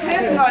fighting your own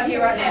person right here,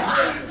 right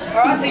now.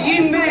 Alright, so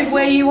you move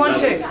where you want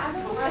to.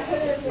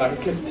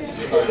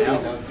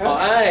 Oh,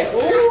 hey!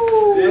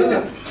 Ooh.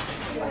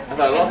 Have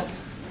I lost?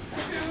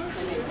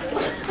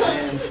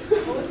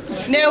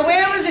 Now,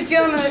 where was the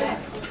gentleman that...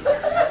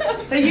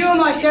 So you were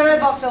my shadow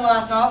boxer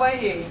last night,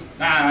 weren't you?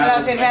 Nah, And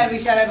I said, how do we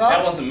shadow box?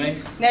 that wasn't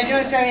me. Now, do you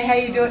want to show me how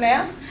you do it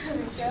now?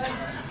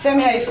 Show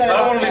me how you shadow I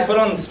don't box want to be now. put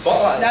on the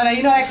spotlight. No,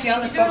 you're not actually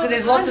on the spot because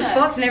there's lots of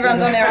spots and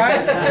everyone's on their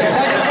own. So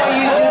I just want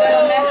you to do that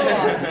on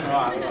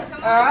that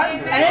one. Alright?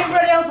 And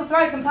everybody else will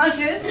throw some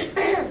punches.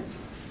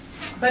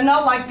 But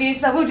not like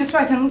this, so we'll just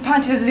throw some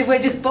punches as if we're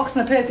just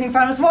boxing the person in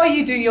front of us while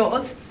you do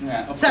yours.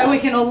 Yeah, of So course. we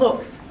can all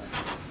look.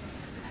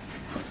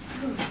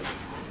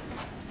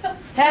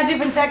 How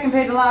different is that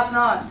compared to last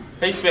night?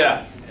 He's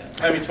better.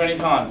 Maybe 20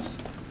 times.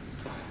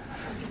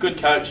 Good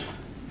coach.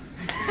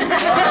 Don't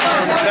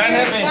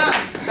hit me.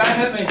 Don't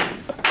hit me.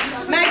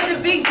 Makes a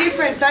big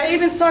difference. So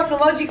even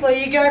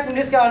psychologically, you go from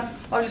just going,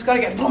 I've just got to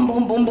get boom,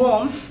 boom, boom,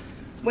 boom.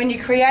 When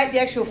you create the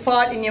actual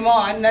fight in your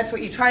mind, and that's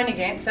what you train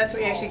against, that's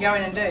what you actually go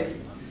in and do.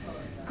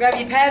 Grab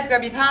your pads,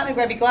 grab your partner,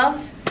 grab your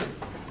gloves.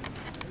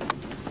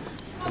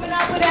 Coming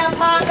up with our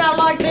partner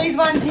like these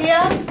ones here.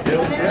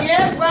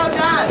 Yeah, well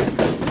done.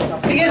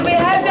 Because we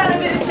have done a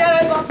bit of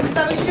shadow boxing,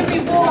 so we should be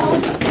warm,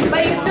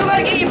 but you still got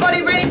to get your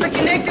body ready for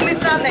connecting with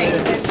something.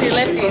 There's two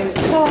lefties.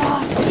 Oh,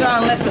 I'm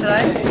throwing lefts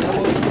today.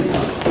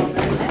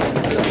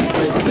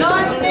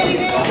 Nice and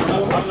easy.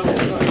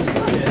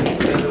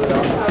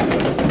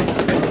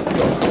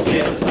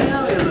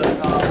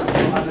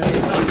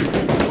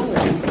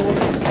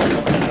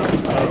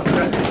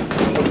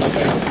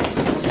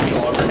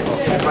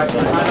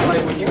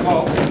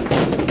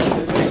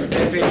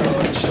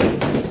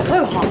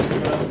 So hot.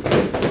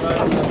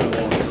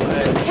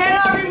 Can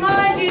I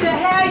remind you that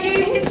how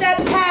you hit that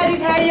pad is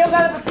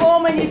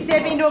when you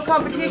step into a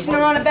competition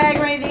or on a bag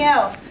or anything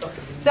else.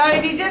 So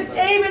if you just,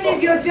 even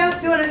if you're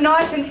just doing it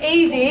nice and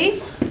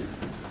easy,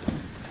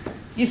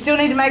 you still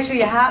need to make sure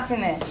your heart's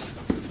in there.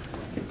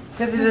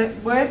 Because is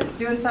it worth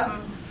doing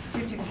something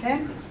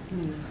 50%?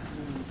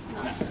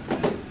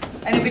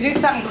 And if we do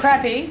something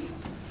crappy,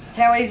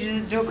 how easy is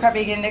it to do it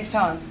crappy again next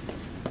time?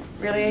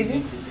 Really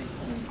easy?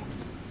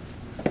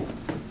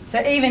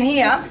 So even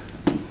here,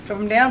 drop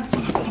them down.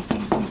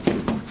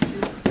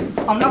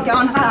 I'm not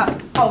going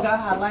hard. I'll go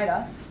hard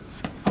later.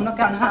 I'm not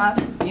going hard.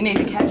 You need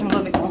to catch them a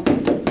little bit more.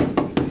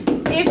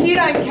 If you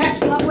don't catch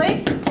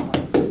properly,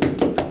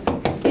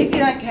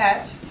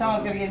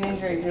 someone's going to get an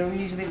injury. It'll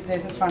usually be the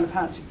person that's trying to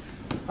punch.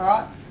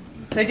 Alright?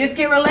 So just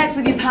get relaxed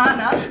with your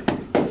partner.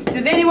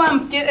 Does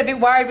anyone get a bit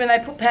worried when they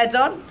put pads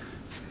on?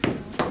 Is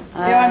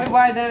anyone a bit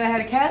worried they don't know how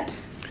to catch?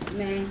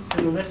 Me. A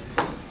little bit.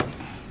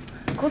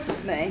 Of course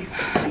it's me.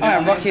 I'm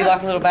going to rock you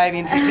like a little baby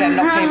and teach you how to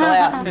knock people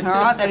out.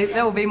 Alright?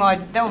 That will be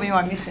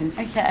my mission.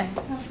 Okay.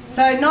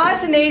 So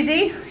nice and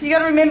easy. You got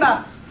to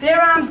remember, their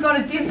arm's got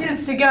a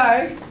distance to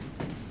go.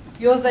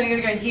 Yours only got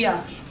to go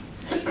here.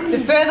 The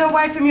further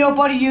away from your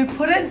body you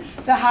put it,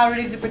 the harder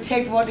it is to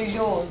protect what is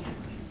yours.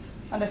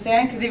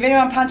 Understand? Because if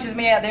anyone punches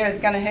me out there,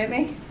 it's going to hurt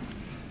me.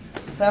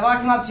 So if I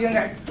come up to you and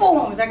go,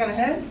 boom, is that going to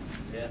hurt?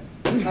 Yeah.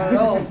 Not at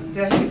all.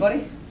 Did I hit your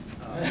body?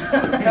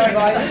 Sorry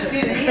guys,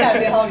 did it here,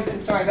 it'd be a whole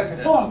different story,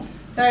 but boom.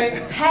 So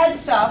pad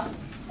stuff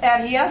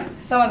out here,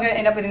 someone's going to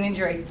end up with an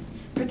injury.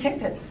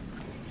 Protect it.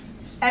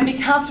 And be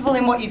comfortable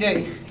in what you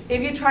do.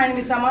 If you're training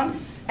with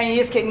someone and you're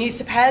just getting used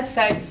to pads,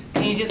 say,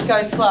 and you just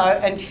go slow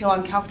until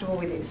I'm comfortable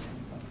with this.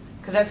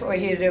 Because that's what we're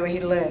here to do, we're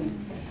here to learn.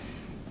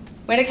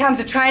 When it comes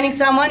to training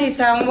someone, you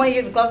say, I want you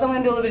to get the gloves, I'm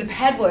going to do a little bit of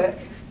pad work.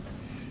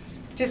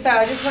 Just say,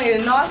 I just want you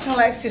to nice and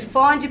relax, just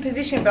find your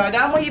position, but I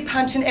don't want you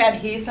punching out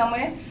here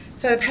somewhere,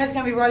 so the pad's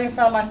going to be right in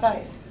front of my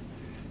face.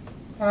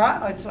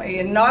 Alright, I just want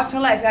you to nice and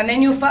relax, and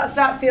then you'll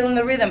start feeling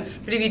the rhythm.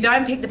 But if you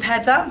don't pick the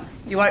pads up,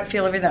 you won't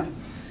feel the rhythm.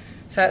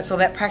 So it's all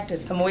about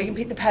practice. The more you can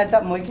pick the pads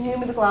up, the more you can hit them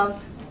with the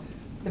gloves,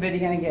 the better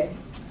you're going to get.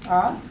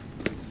 Alright?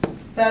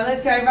 So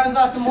let's go, everyone's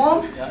nice and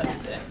warm.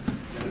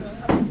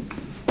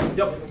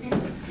 Yep.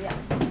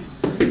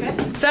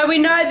 So we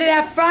know that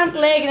our front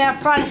leg and our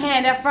front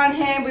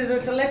hand, whether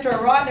it's a left or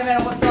a right, no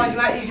matter what side you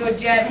are, is your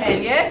jab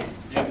hand, yeah?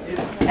 Yep.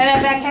 And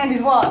our back hand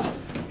is what?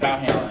 Down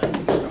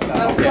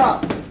hand.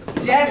 Cross.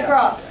 Jab,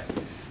 cross.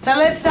 So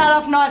let's start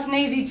off nice and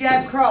easy,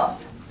 jab,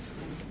 cross.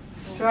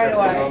 Straight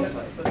away.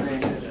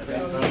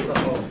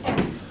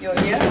 You're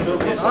here.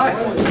 Nice.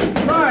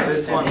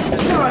 Nice.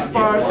 Nice,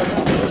 bro.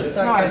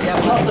 Sorry, Nice. go the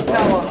other Love way. the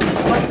power.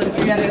 Love the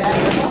You got it out.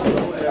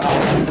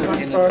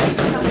 Nice, bro.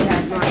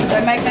 So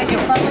make that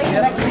your front leg.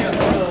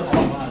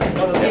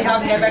 See how I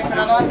can go back for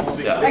another one?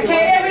 Yeah.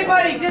 Okay,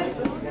 everybody, just...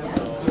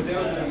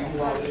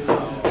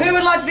 Who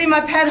would like to be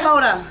my pad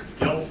holder?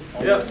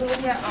 Yep.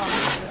 Yeah.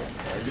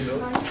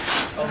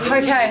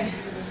 Okay.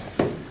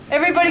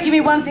 Everybody give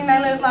me one thing they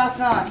learned last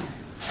night.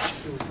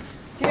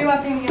 Give me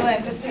one thing you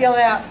learned. Just yell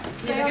out.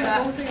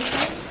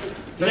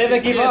 Never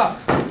give up.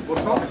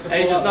 What's wrong?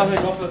 Hey, just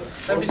nothing.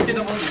 Don't be scared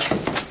of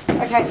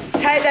one.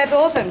 Okay, that's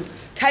awesome.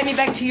 Take me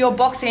back to your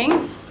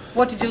boxing.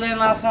 What did you learn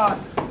last night?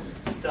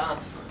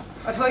 Stance.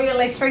 I taught you at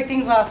least 3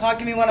 things last night.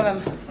 Give me one of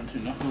them. Front 2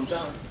 knuckles.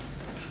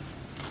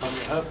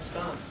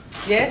 Stance.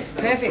 Yes,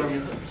 perfect.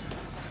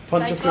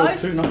 Front to field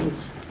 2 knuckles.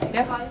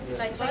 Yep.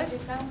 Stay close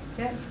yourself.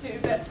 Yep. Put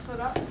your back foot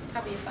up.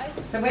 Cover your face.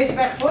 So where's your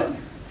back foot?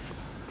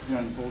 You're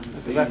on the ball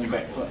with the back and your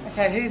back foot.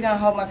 Okay, who's going to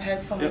hold my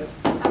pads for me? Yep.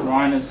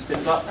 Ryan has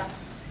stepped up.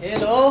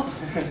 Hello.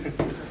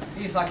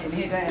 You just like it in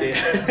here, don't you?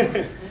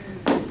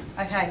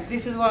 Okay,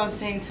 this is what I'm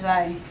seeing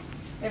today.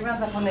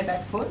 Everyone's up on their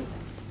back foot.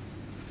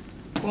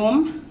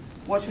 Boom.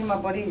 Watch where my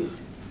body is.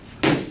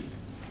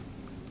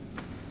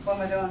 What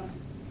am I doing?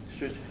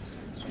 Stretch.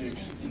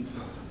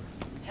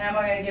 How am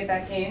I going to get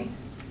back in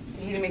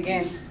to hit him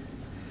again?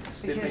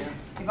 Because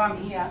if I'm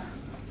here,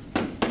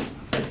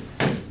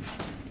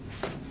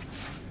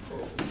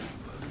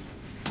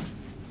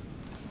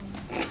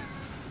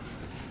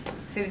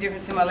 see the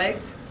difference in my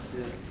legs?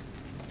 Yeah.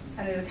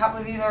 And there's a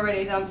couple of you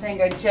already that I'm saying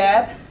go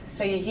jab,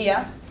 so you're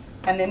here,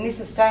 and then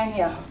this is staying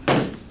here,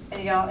 and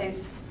you go like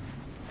this.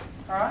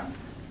 Alright?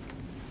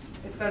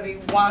 It's got to be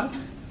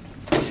 1,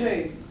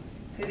 2.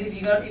 Because if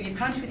you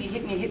punch with your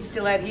hip and your hip's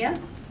still out here,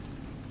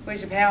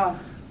 where's your power?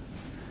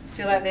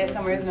 Still out there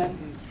somewhere, isn't it?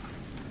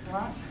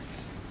 Alright?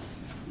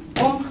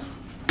 Boom,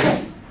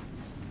 boom,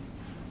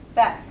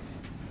 back,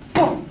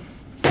 boom,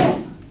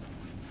 boom,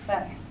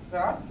 back. Is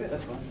that alright? Yeah,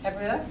 that's fine. Happy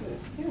with that?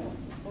 Yeah,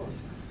 of course.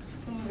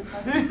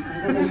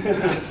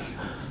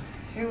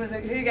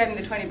 Who gave him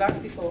the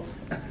 $20 before?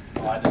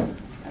 I did.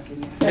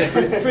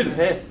 Okay. Through the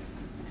pair.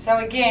 So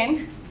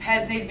again,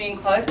 pads need to be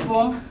enclosed.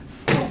 Boom,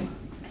 boom.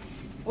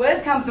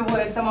 Worst comes to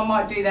worst, someone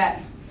might do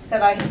that. So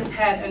they hit the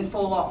pad and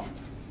fall off.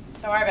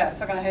 Don't worry about it, it's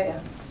not going to hurt you.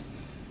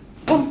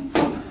 Boom,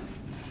 boom,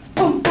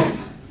 boom,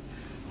 boom,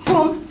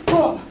 boom,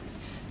 boom.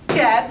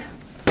 Jab,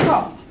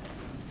 cross.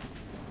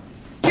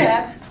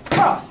 Jab,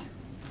 cross.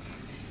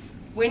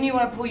 When you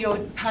want to pull your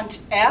punch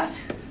out,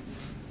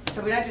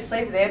 So we don't just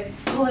leave it there.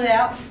 Pull it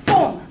out.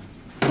 Boom.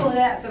 Pull it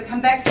out. It's got to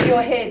come back to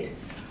your head.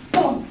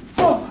 Boom.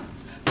 Boom.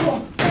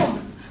 Boom. Boom.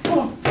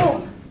 Boom.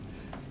 Boom.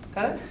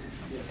 Got it?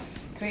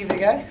 Can we give it a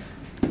go?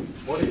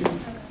 What do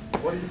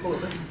you pull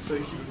it in so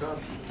you keep it going?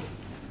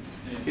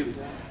 Keep it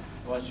down.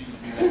 Why should you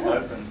be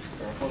left open?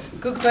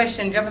 Good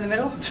question. Jump in the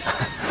middle.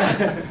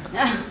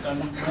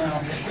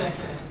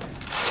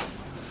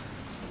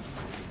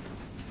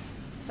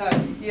 So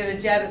you're going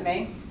to jab at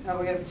me. No,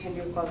 we're going to pretend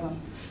you've got gloves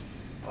on.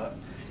 What?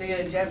 So you're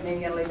going to jab at me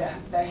and you're going to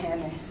leave that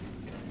hand there.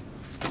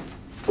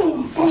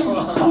 Boom, boom,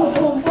 boom,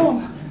 boom, boom.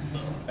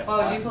 Why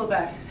would you pull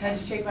back? How'd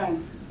your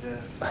cheekbone?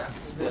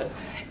 Yeah.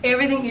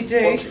 Everything you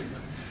do,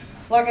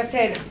 like I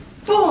said,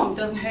 boom,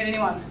 doesn't hurt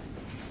anyone.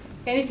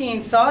 Anything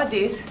inside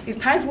this is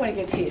painful when it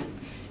gets hit.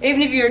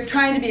 Even if you're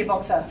trained to be a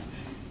boxer,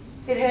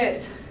 it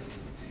hurts.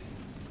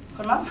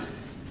 Put them up.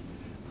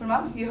 Put them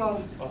up. You hold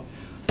them.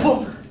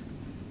 Boom.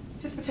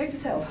 Just protect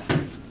yourself.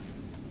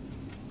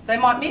 They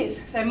might miss.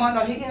 They might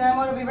not hit you. They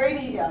might not be ready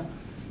to hit you.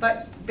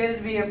 But better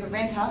to be a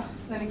preventer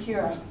than a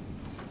curer.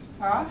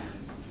 All right?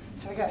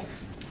 Here we go.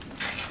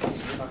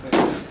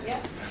 Yeah.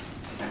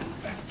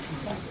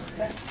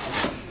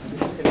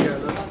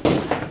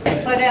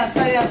 Slow down,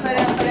 slow down, slow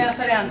down, slow down,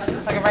 slow down.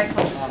 It's like a race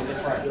horse.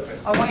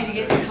 I want you to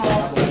get to come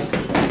on.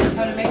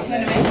 Turn to me,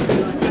 turn to me.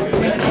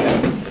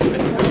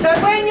 So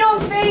when you're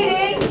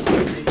feeding,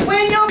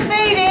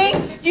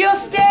 your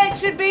stance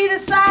should be the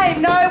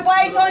same. No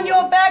weight on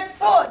your back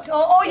foot,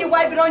 or all your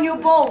weight, but on your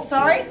ball,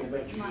 sorry.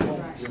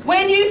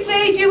 When you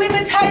feed, you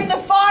imitate the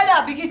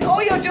fighter, because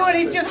all you're doing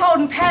is just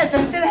holding pads. So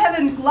instead of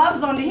having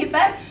gloves on to hit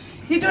back,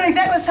 you're doing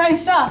exactly the same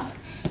stuff.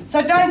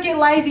 So don't get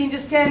lazy and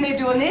just stand there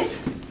doing this,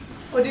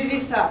 or do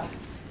this stuff.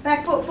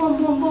 Back foot, boom,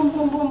 boom, boom,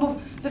 boom, boom,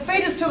 boom. The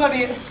feeder's still got to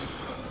be,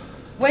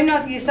 when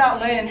you start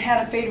learning how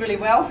to feed really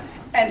well,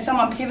 and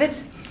someone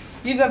pivots,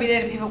 you've got to be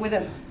there to pivot with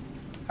them.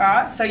 All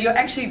right, so you're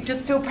actually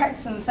just still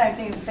practicing the same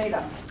thing as a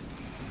feeder.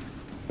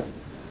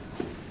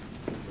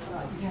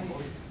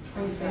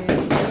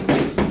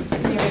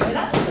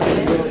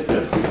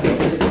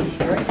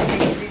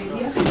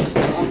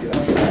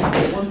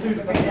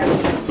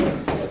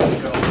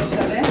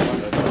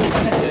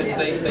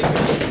 Stay.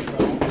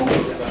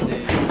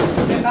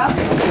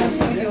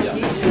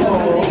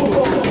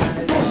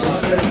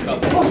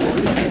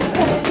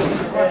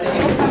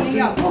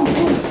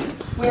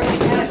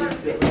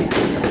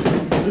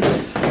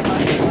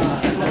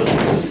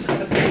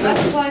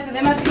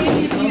 They must be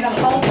easy for you to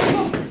hold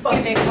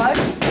if they're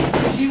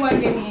close. You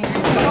won't get the injury.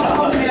 You're not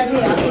holding it up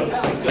here.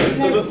 There's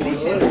no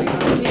position.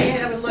 You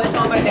end up with a lot of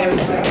elbow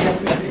damage.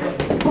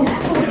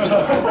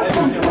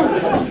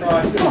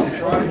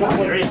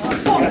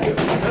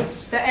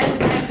 So as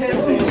the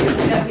person,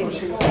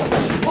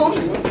 boom,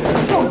 boom,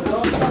 boom,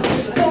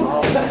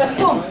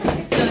 boom.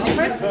 Feel the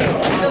difference?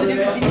 Feel the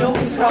difference in your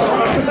control?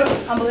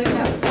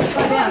 Unbelievable.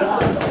 Slow down.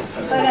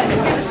 Slow down.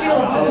 Just get the feel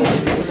of boom.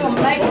 So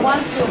make one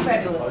feel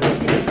fabulous.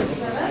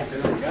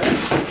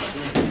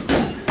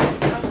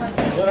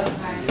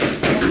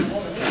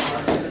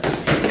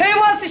 Who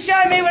wants to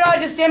show me what I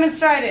just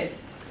demonstrated?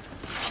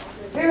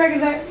 Who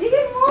reckons that? You're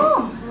getting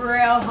warm.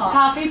 Real hot.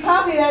 Huffy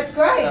puffy, that's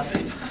great.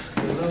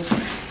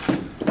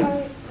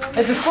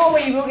 It's a sport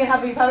where you will get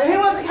huffy puffy. Who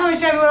wants to come and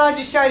show me what I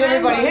just showed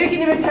everybody? Who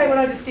can imitate what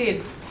I just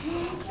did?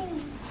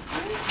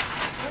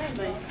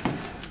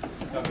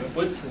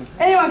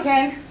 Anyone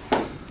can.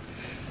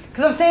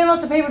 Because I'm seeing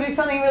lots of people do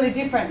something really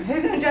different.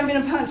 Who's going to jump in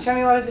and punch? Show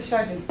me what I just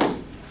showed you.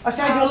 I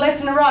showed you a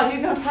left and a right.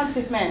 Who's going to punch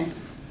this man?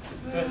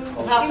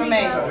 Apart from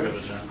me.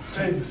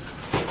 James.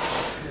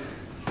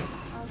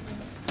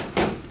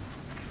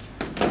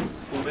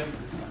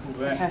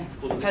 Okay.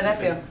 How'd that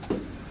feel?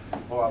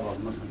 All right, well,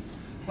 listen.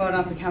 Well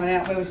done for coming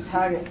out. Where was your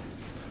target?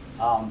 It's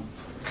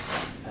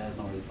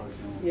not really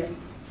focusing on. Yeah.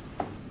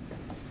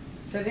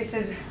 So this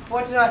is,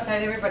 what did I say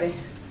to everybody?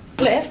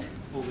 Left,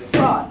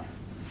 right,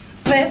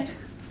 left,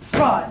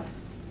 right.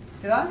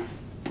 Did I?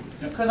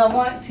 Because I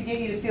want to get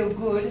you to feel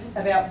good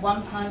about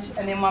one punch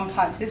and then one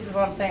punch. This is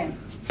what I'm saying.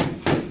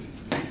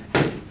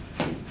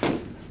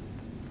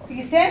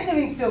 Your stance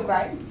everything's still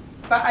great,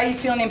 but are you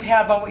feeling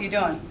empowered by what you're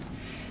doing?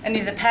 And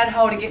is the pad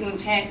holder getting a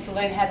chance to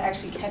learn how to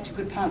actually catch a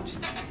good punch?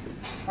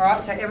 All right,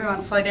 so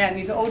everyone slow down.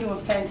 You're all doing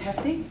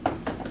fantastic.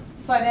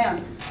 Slow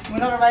down. We're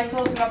not a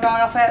racehorse, we're not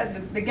going off,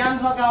 the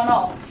gun's not going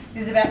off.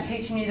 This is about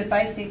teaching you the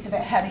basics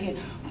about how to hit.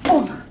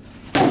 Boom,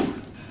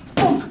 boom,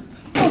 boom,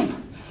 boom,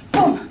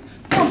 boom,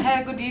 boom.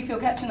 How good do you feel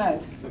catching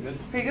those?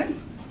 Pretty good?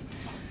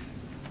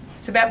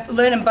 It's about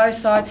learning both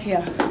sides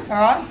here, all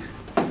right?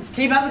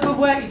 Keep up the good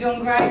work, you're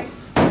doing great.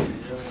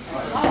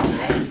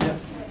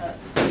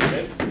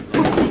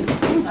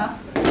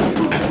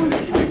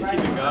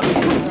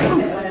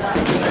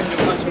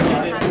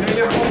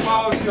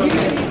 You need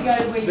to go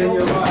where your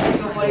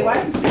body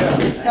weight.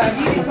 So if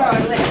you can throw a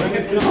left,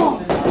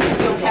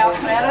 your power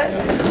come out of it,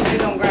 you're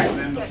doing great.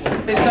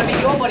 But it's got to be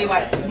your body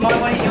weight. My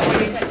body and your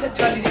body is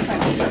totally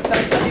different. So it's got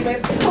to be where,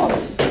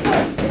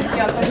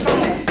 yeah, so strong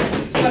there.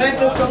 If I don't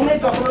feel strong there,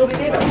 drop a little bit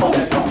there.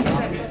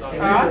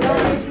 Alright?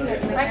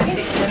 Make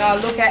it. and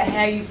I look at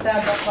how you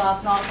started off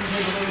last night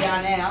compared to where you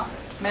are now,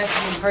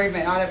 massive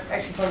improvement. I'd have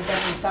actually probably done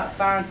you start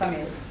sparring some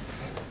years.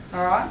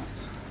 Alright?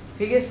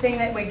 Biggest thing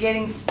that we're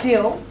getting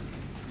still,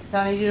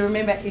 that I need you to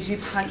remember, is you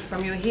punch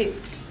from your hips.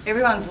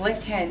 Everyone's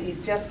left hand is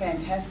just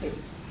fantastic.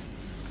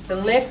 The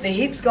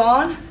hip's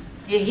gone,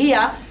 you're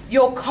here,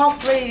 you're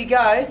cocked, ready to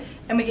go,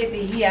 and we get to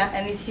here,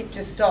 and this hip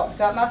just stops.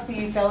 So it must be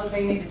you fellas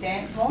that you need to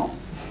dance more.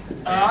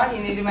 Alright,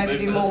 you need to maybe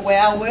do more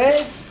wow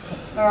words.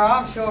 Alright,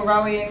 I'm sure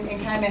Rowie and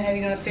K-Man have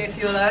you done a fair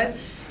few of those.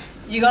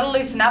 You got to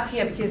loosen up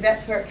here because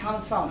that's where it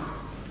comes from.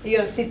 You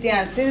got to sit down.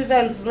 As soon as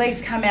those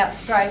legs come out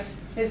straight,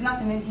 there's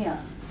nothing in here.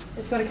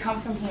 It's got to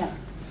come from here.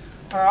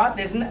 Alright,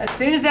 as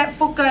soon as that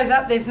foot goes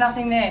up, there's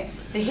nothing there.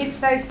 The hip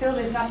stays still,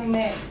 there's nothing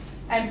there.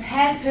 And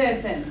pad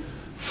person,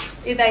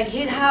 if they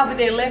hit hard with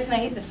their left and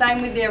they hit the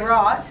same with their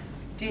right,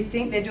 do you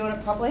think they're doing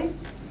it properly?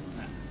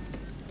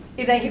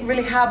 If they hit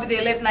really hard with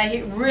their left and they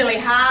hit really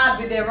hard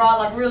with their right,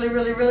 like really,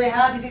 really, really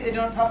hard, do you think they're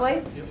doing it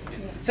properly? Yep.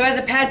 So as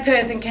a pad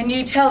person, can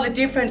you tell the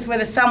difference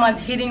whether someone's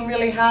hitting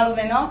really hard or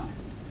they're not?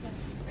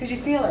 Because you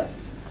feel it.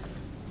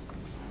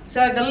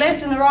 So the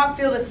left and the right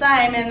feel the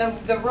same, and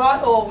the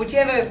right, or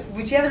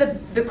whichever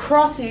the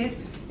cross is,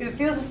 if it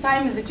feels the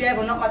same as the jab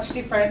or not much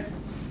different,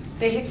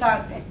 their hips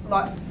aren't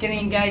like getting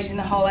engaged in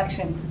the whole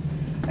action.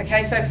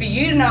 Okay, so for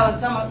you to know if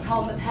someone's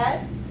holding the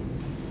pads,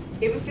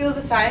 if it feels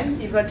the same,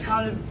 you've got to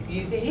tell them to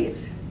use their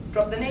hips.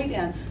 Drop the knee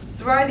down.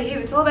 Throw the hip.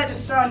 It's all about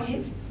just throwing your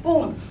hips.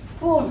 Boom,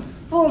 boom,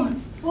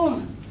 boom,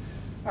 boom.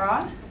 All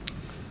right?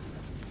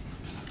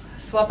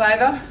 Swap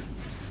over.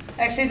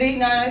 Actually,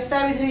 no,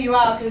 stay with who you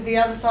are because the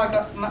other side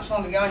got much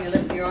longer going. Your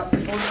left and your right's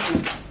before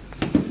you.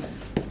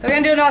 We're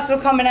going to do a nice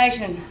little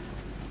combination.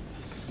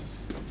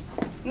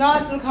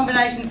 Nice little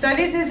combination. So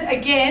this is,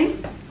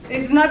 again,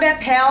 this is not about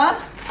power.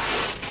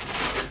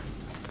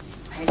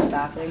 Hey,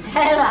 Sparkly.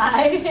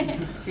 Hello.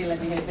 She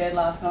let me go to bed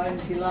last night,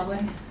 isn't she lovely?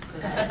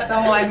 So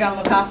I'm always going to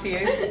look after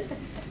you.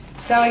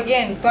 So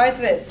again, both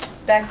of us,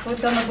 back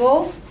foot's on the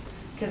ball,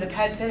 because the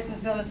pad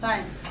person's doing the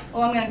same.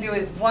 All I'm going to do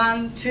is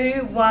 1,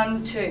 2,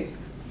 1, 2.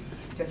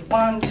 Just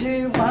 1,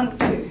 2, 1,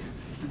 2.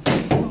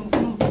 Boom,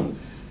 boom, boom.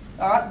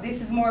 Alright,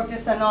 this is more of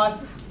just a nice,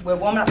 we're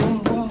warming up, boom,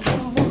 boom,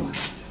 boom, boom.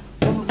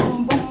 Boom,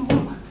 boom, boom,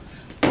 boom.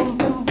 Boom,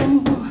 boom,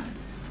 boom, boom.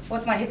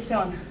 What's my hips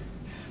doing?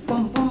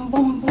 Boom, boom,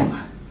 boom,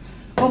 boom.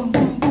 Boom,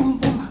 boom, boom,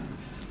 boom.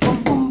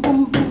 Boom, boom,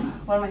 boom, boom.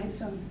 What are my hips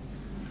doing?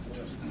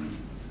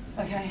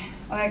 Okay,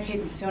 I'm going to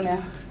keep it still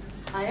now.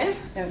 Are you? Yeah,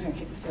 I'm just going to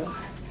keep it still.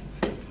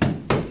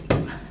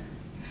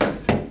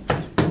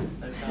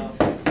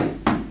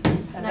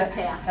 How's No that?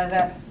 power. How's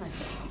that?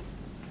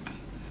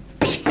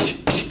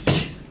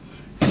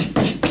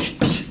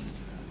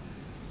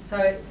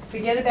 So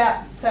forget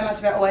about so much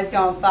about always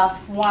going fast,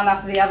 one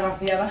after the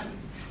other,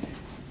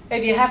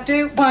 If you have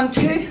to, 1,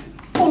 2,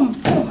 boom,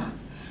 boom,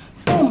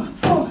 boom,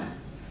 boom.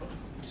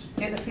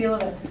 Get the feel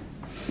of it.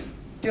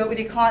 Do it with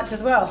your clients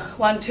as well.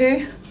 1,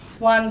 2,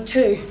 1,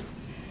 2.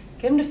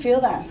 Get them to feel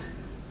that.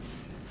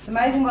 It's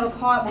amazing what a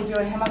client will do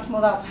and how much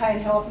more they'll pay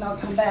and how often they'll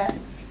come back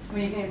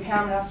when you get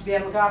empowerment enough to be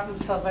able to look after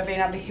themselves by being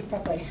able to hit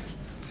properly.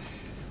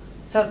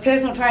 So as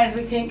personal trainers,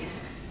 we think,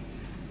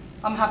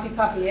 I'm huffy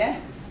puffy, yeah?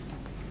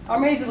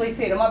 I'm reasonably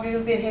fit. I might be a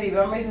little bit heavy,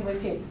 but I'm reasonably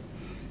fit.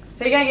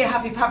 So you're going to get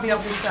huffy puffy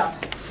off this stuff.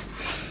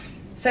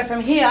 So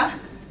from here,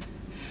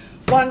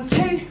 1,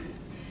 2,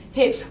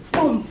 hips,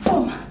 boom,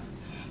 boom,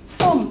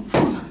 boom,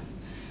 boom.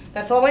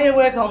 That's all I want you to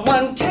work on.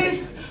 1,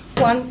 2,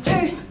 1,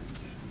 2.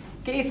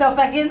 Get yourself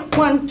back in,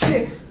 1,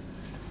 2.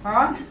 All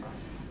right?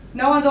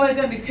 No one's always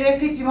going to be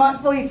perfect. You might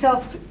feel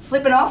yourself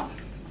slipping off.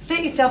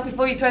 Set yourself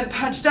before you throw the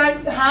punch.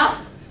 Don't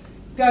half.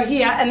 Go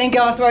here and then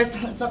go and throw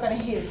something that's not going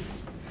to hit.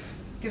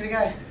 Give it a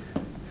go.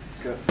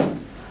 Let's go.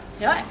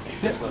 Yeah.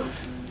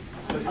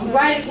 I'm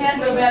great at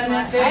counting to about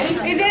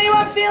 9:30. Is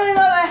anyone feeling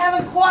like they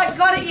haven't quite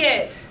got it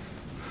yet?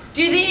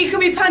 Do you think you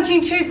could be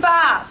punching too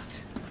fast?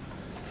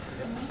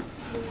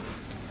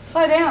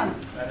 Slow down.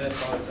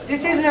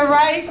 This isn't a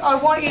race. I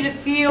want you to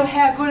feel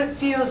how good it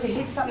feels to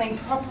hit something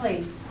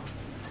properly.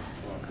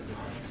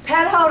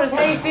 Pad holders,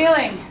 how are you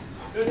feeling?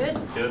 Good.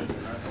 Good.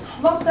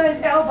 Lock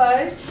those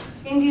elbows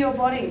into your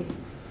body.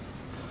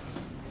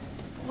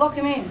 Lock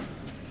them in.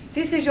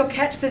 This is your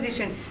catch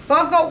position. If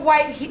I've got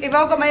weight, if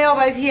I've got my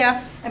elbows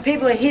here and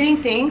people are hitting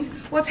things,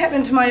 what's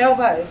happening to my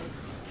elbows?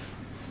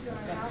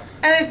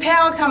 And there's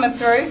power coming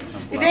through.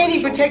 Is there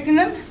anything protecting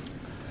them?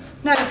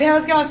 No, the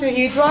power's going through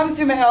here, driving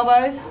through my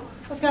elbows.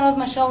 What's going on with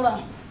my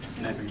shoulder?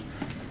 Snapping.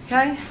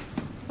 Okay?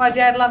 My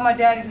dad, love my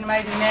dad, he's an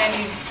amazing man.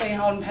 He's been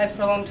holding pads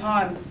for a long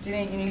time. Do you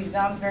think he can use his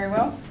arms very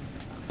well?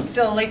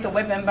 Still a lethal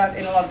weapon, but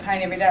in a lot of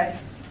pain every day.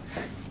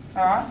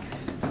 Alright?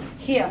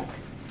 Here.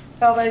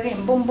 Elbows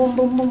in. Boom, boom,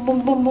 boom, boom,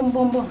 boom, boom, boom,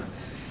 boom, boom.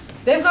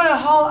 They've got a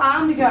whole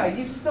arm to go.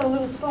 You've just got a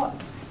little spot.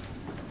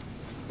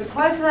 The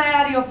closer they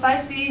are to your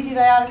face, the easier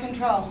they are to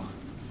control.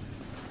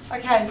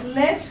 Okay,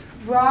 left,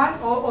 right,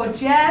 or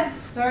jab,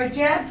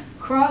 jab,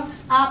 cross,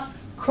 up,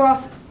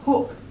 cross,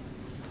 hook.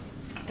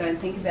 Don't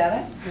think about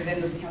it, because then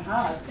it'll become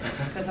hard.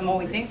 Because the more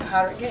we think, the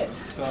harder it gets.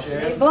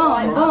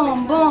 Boom,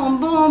 boom, boom,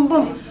 boom,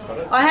 boom.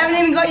 I haven't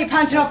even got you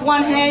punching off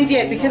one hand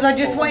yet, because I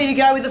just want you to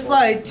go with the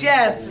flow.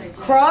 Jab,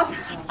 cross,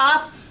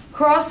 up,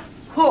 cross,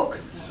 hook.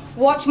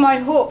 Watch my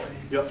hook.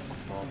 Yep.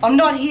 I'm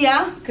not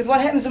here, because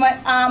what happens to my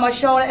arm, my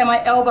shoulder, and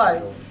my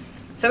elbow?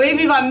 So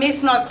even if I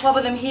miss and I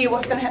clobber them here,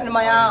 what's going to happen to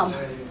my arm?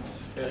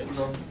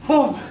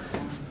 Boom,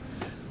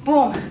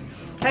 boom.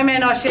 Hey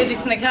man, I shared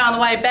this in the car on the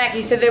way back.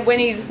 He said that when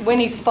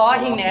he's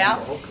fighting now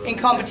in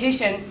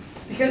competition,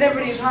 because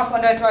everybody in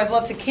Taekwondo throws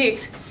lots of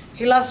kicks,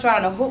 he loves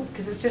throwing a hook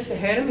because it's just to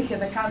hurt him because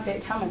they can't see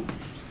it coming.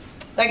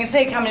 They can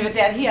see it coming if it's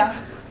out here.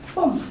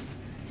 Boom,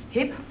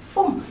 hip,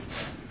 boom.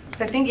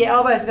 So think your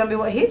elbows are going to be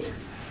what hits.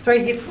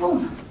 3 hip,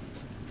 boom.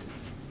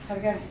 Have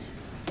a go.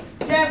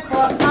 Jab,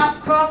 cross, up,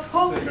 cross,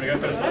 hook. Jab,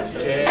 cross,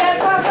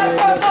 up,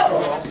 cross,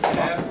 hook.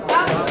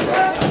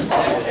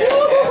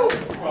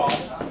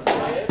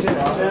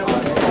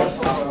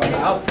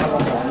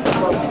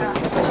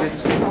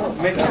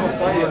 Make it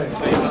side,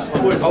 so you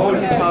just hold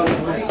his power.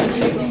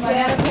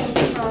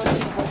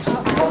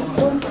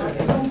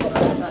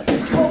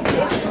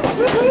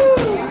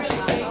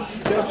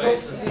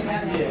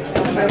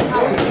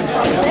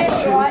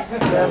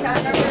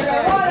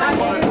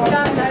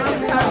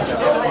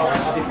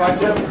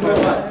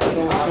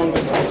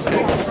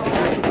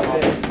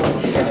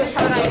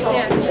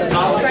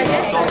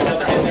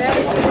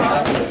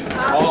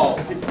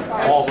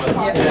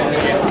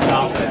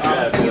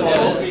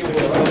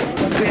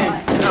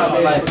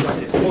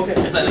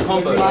 It's like the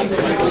combo. 1, 2,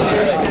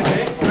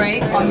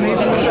 3. I'm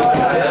moving here.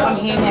 I'm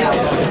here now.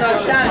 So it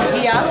started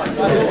here.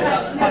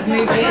 I've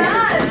moved in.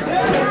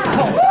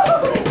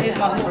 There's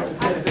my hook.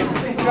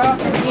 Draw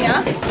from here.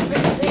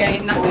 You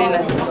ain't nothing in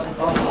it.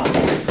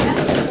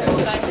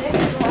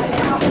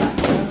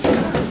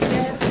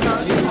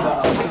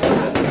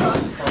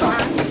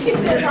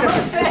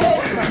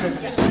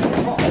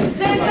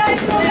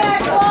 Sensational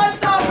back, one,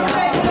 stop,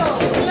 professional.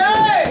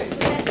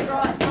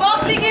 2.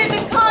 Boxing is a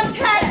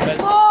contact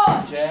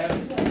sport.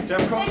 It's a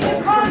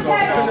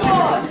contact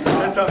sport.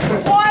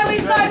 Why are we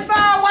so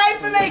far away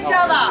from each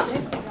other?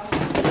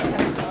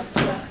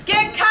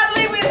 Get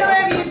cuddly with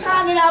whoever you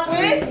partnered up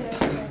with.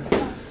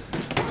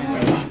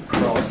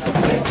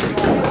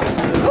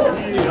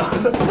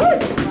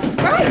 Good. It's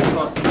great.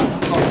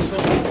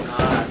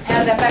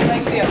 How's that back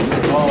leg feel?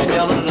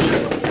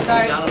 So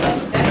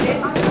that's it.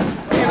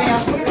 Everything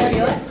else is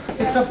fabulous.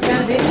 Just drop down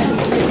a bit and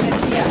lift it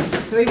here.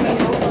 So even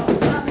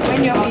when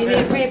you need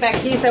to bring it back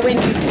here, so when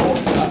you walk,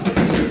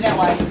 do that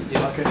way.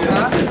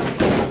 Right?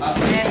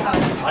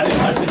 I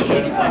just did the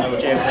learning, so I know what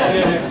jab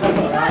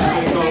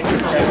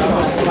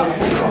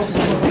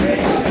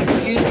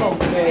Beautiful.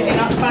 If you're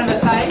not in front of the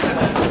face,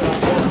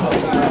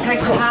 it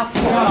takes you half the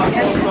time.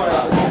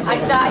 I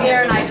start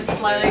here and I just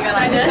slowly go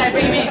like this. Say,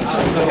 bring him in.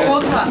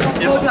 Talk to her,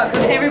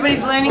 because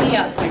everybody's learning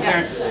here.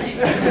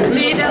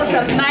 Leah, that looks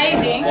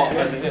amazing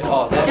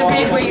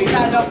compared to where you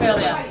started off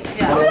earlier.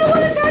 Yeah. I don't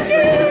want to touch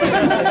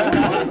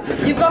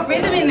it! You've got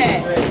rhythm in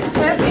there.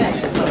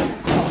 Perfect.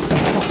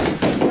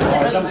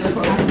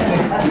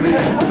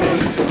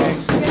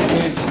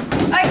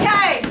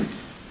 Okay.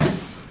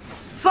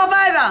 Swap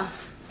over.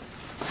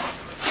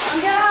 I'm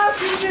going to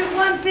ask you to do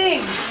one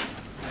thing.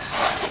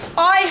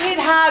 I hit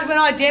hard when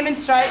I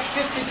demonstrate,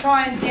 just to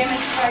try and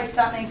demonstrate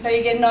something so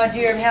you get an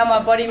idea of how my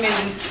body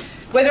moves.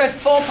 Whether it's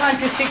 4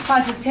 punches, 6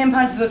 punches, 10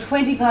 punches or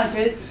 20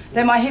 punches,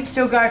 then my hips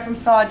still go from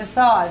side to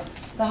side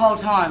the whole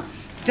time.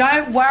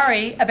 Don't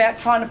worry about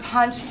trying to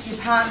punch your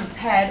partner's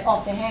pad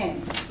off the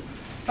hand.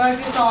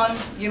 Focus on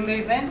your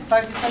movement,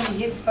 focus on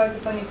your hips,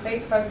 focus on your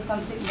feet, focus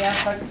on sitting down,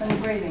 focus on your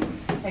breathing.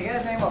 There you go,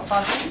 that's only what,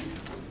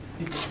 5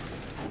 minutes?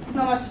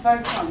 Not much to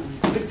focus on.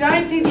 But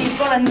don't think that you've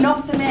got to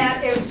knock them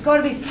out. It's got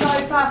to be so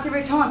fast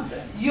every time.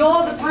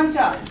 You're the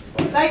puncher.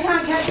 They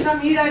can't catch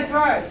something you don't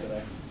throw.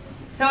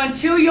 So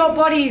until your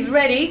body is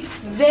ready,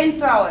 then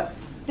throw it.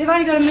 They've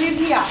only got to move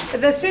here.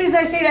 But as soon as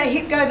they see that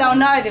hip go, they'll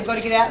know they've got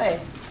to get out there.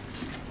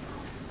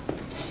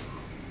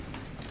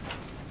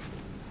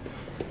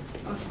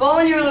 I'm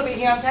spoiling you a little bit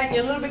here. I'm taking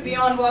you a little bit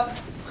beyond what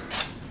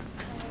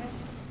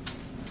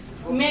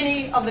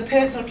many of the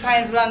personal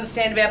trainers would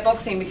understand about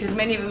boxing, because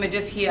many of them are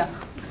just here.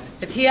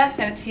 It's here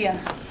and it's here.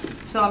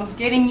 So I'm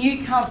getting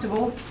you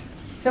comfortable.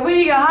 So when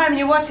you go home and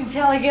you're watching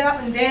telly, get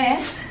up and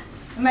dance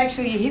and make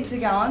sure your hips are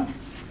going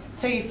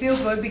so you feel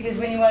good, because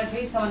when you want to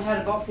teach someone how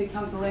to box who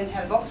comes to learn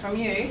how to box from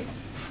you,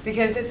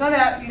 because it's not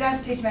about, you don't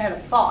have to teach them how to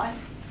fight,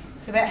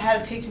 it's about how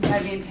to teach them how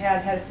to be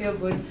empowered, how to feel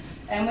good.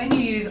 And when you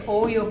use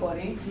all your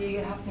body, do you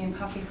get huffy and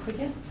puffy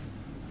quicker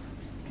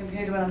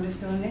compared to when I'm just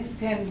doing this,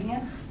 standing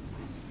here?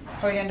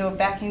 Probably going to do a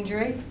back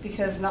injury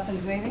because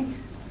nothing's moving.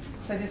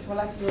 So just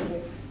relax a little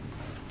bit.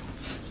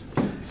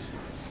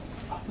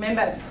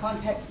 Remember, it's a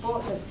contact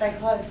sport, so stay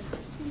close.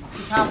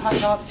 You can't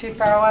punch off too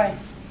far away.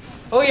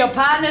 Oh, your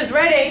partner's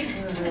ready.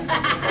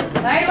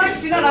 Hey, look,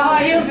 she's on a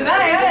high heels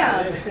today,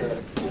 are you?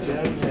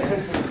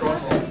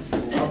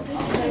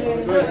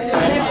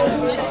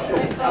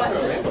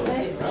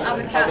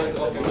 Uppercut.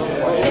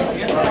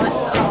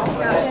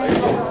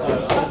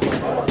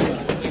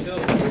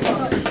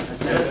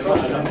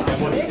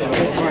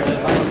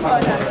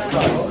 I'm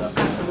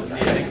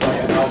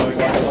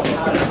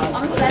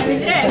savage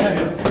today.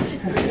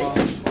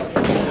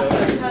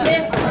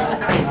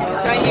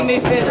 Don't you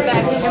move further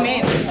back, come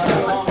in.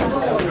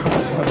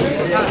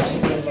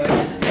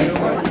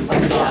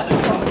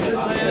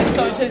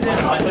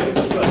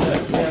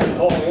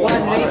 Why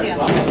is it easier?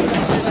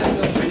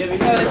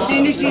 So as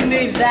soon as you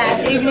move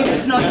that, even if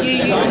it's not you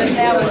using the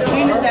power, as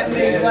soon as that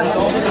moves, what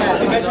happens to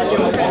that?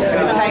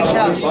 It takes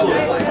up.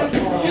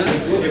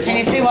 Can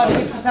you see why the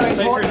hips are so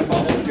important?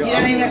 You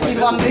don't even have to do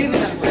one move in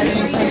them, and then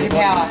you see the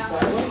power.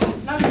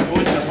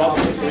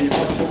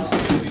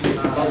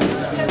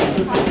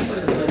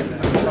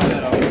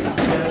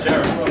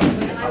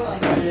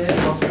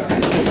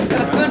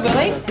 That's good,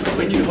 Willie.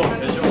 When you hook,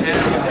 does your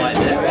hand like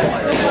that?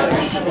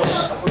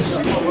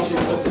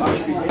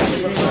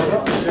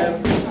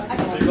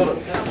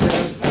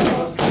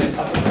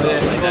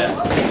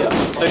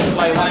 So you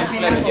play one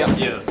flex, yep,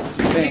 yeah.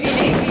 You can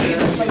easily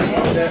use it from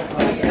there.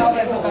 You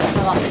elbow hook on the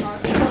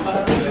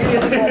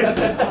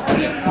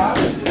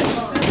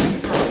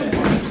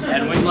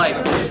And when like,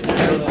 and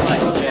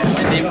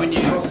then when you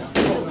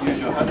use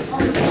your hips.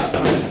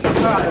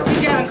 Alright, you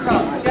jab and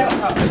cross, jab and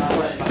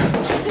cross.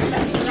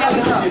 Jab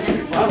and cross.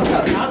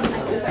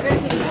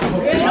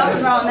 You're not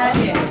throwing that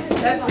yet.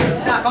 That's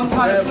stuck. I'm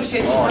trying to push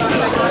it.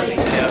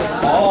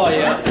 Oh,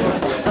 yes.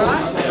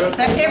 Right?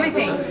 So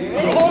everything.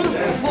 Boom,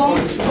 boom,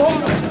 boom,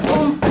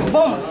 boom,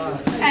 boom.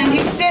 And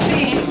you step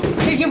in,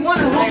 because you want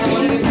to hook it.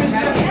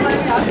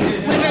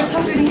 When you're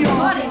talking here,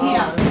 right in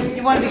here,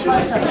 you want to be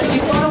closer. So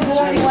you've got to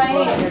walk your way in.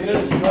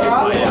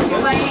 Alright? Walk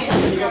your way in.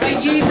 So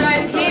use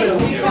those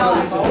hips, you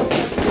guys.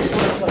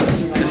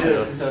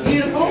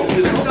 Beautiful.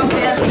 Drop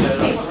down to your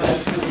feet.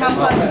 Come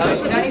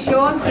close, don't you,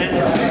 Sean?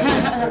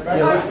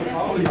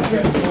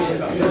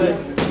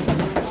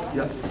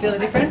 Feel the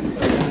difference?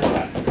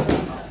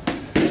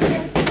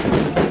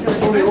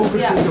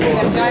 Yeah, go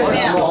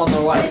down.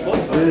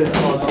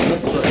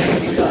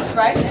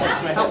 Great.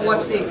 Now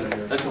watch this.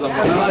 I don't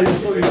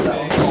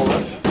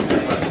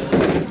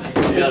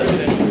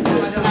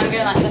want to go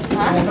like this, huh?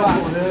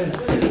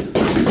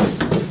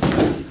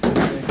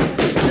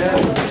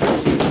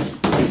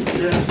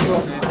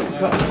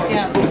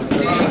 Yeah. As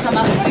soon as you come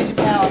up, use your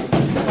power.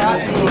 Right,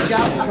 and then you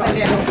jump up and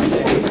down.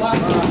 1,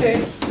 2,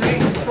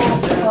 3, 4,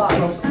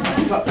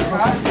 5.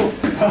 Right?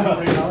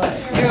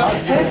 You're got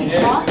perfect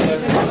height.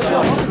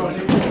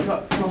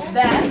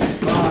 That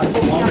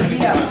comes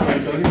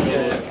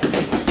here.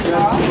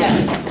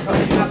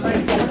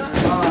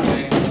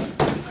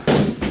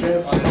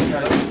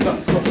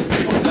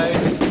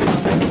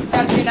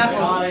 Front two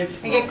knuckles.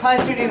 And get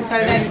closer to him so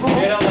that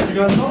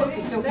hook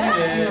is still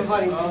connected to your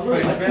body.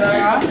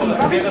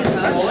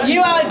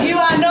 You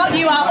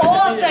are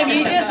awesome.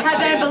 You just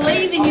don't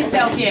believe in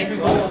yourself yet.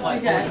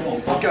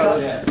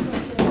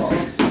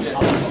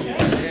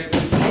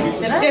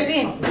 Step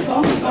in.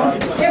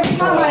 Every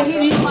time I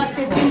hear you, I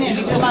step in there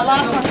because my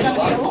last one's going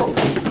to be a hook.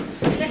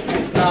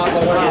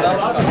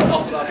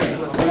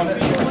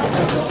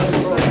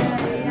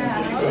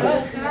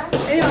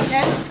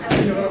 Okay?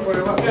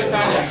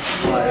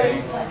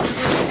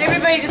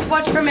 Everybody just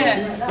watch for a minute.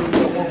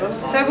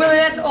 So Willie,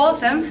 that's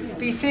awesome.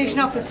 But you're finishing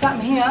off with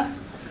something here,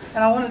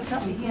 and I wanted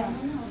something here.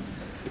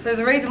 So there's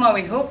a reason why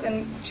we hook,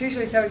 and it's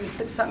usually so we can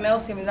slip something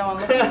else in with no one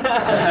looking.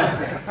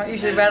 It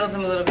usually rattles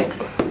them a little bit.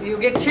 You'll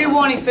get 2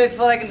 warnings first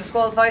before they can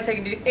disqualify, so they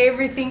can do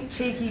everything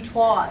cheeky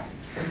twice.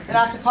 And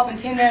after popping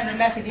 10 rounds of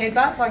massive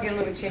headbutts, I get a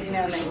little bit cheeky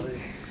now and then.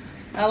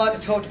 And I like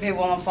to talk to people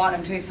while I'm fighting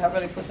them too, so it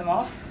really puts them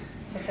off.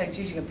 So I say,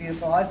 geez, you got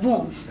beautiful eyes.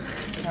 Boom.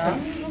 Right.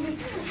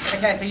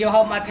 Okay, so you'll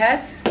hold my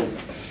pads.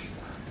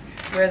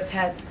 Where are the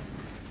pads?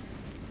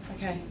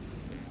 Okay,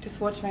 just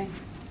watch me.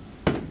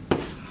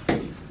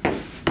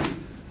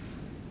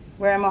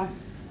 Where am I?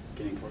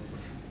 Getting closer.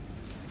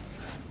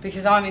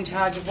 Because I'm in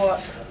charge of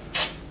what?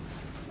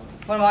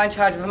 What am I in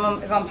charge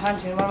of? If I'm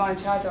punching, what am I in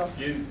charge of?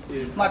 You.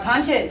 My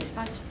punches.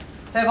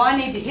 So if I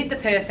need to hit the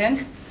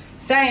person,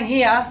 stay in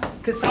here,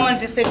 because someone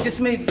just said just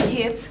move your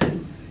hips.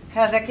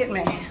 How's that get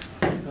me?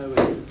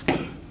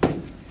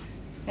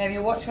 Now if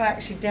you watch me, I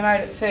actually demoed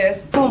it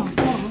first. Boom,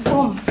 boom,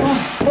 boom, boom,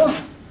 boom.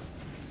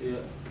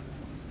 Yeah.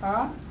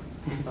 Alright?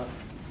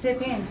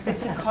 Step in.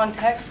 It's a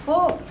contact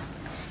sport.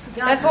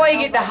 That's why you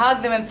get to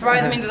hug them and throw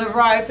them into the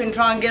rope and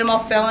try and get them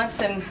off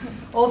balance and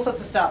all sorts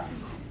of stuff.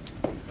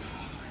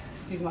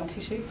 Excuse my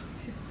tissue.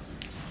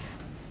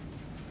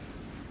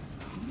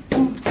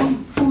 Boom,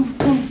 boom, boom,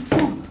 boom,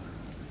 boom.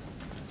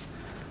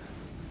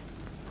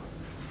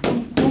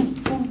 Boom, boom,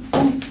 boom,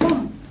 boom,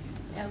 boom.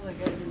 Elbow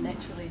goes in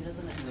naturally,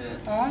 doesn't it?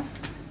 Yeah. Alright.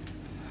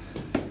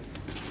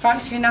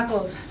 Front 2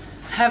 knuckles.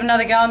 Have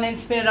another go and then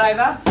spin it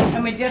over.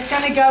 And we're just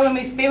going to go, when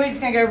we spin, we're just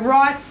going to go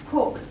right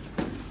hook.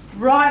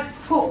 Right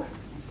hook.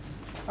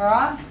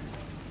 Alright?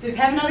 Just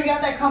have another go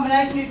at that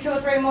combination, do 2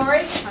 or 3 more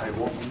each.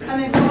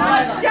 And then swing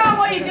over. Show them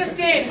what you just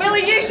did.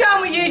 Willie, you show them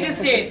what you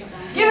just did.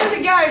 Give us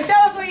a go. Show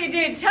us what you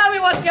did. Tell me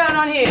what's going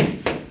on here.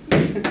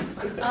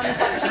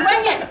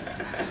 Swing it.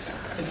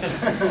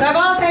 I've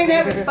asked hanging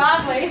out with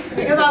Sparkly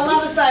because I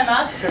love her so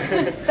much.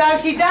 So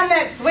if she'd done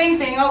that swing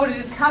thing, I would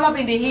have just come up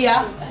into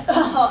here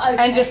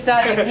and just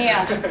started in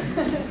here.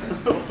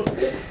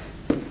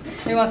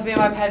 Who wants to be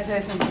my pad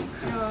person?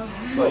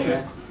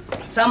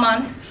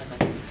 Someone.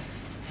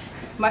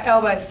 My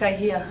elbows stay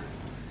here.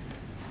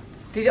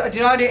 Did I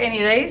do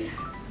any of these?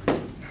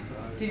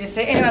 Did you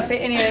see anyone see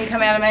any of them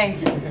come out of me?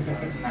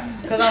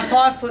 Because I'm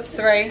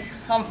 5'3",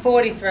 I'm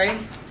 43.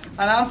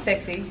 I know I'm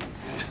sexy,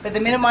 but the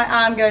minute my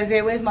arm goes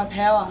there, where's my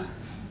power?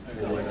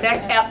 It's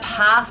out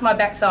past my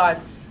backside.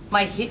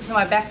 My hips and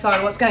my backside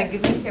are what's going to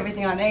give me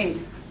everything I need.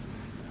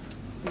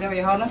 Is that where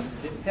you're holding them?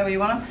 Is that where you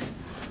want them?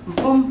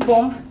 Boom,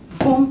 boom,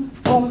 boom,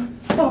 boom,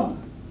 boom.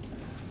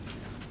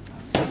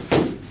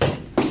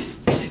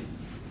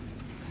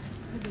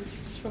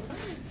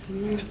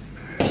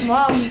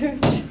 Mom.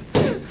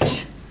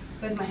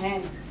 Where's my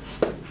hands?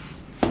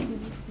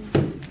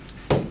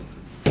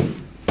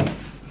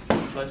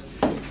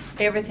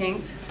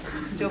 Everything's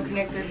still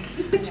connected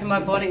to my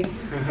body.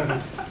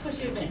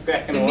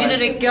 The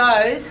minute it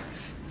goes,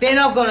 then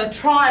I've got to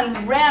try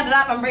and round it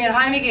up and bring it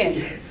home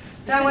again.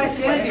 Don't waste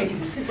the energy.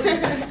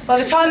 By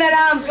the time that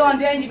arm's gone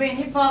down, you've been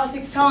hit 5 or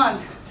 6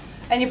 times,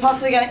 and you're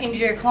possibly going to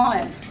injure your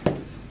client.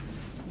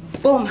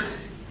 Boom.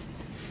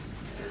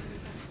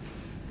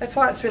 That's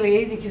why it's really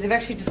easy, because they've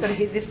actually just got to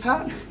hit this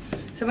part.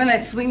 So when they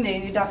swing there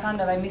and you duck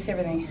under, they miss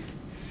everything.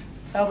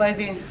 Elbows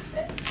in.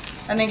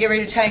 And then get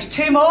ready to change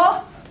 2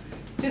 more.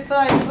 Just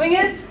for those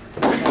swingers.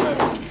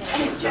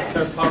 Just go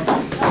past.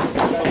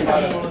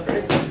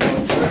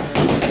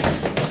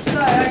 So,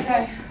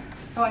 okay.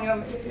 Come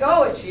on,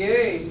 oh, it's you.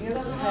 You're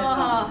the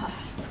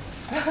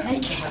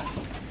Thank you.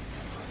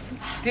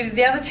 Did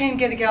the other team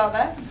get a go at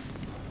that?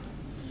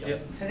 Yep.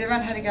 Has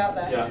everyone had a go at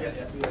that? Yeah.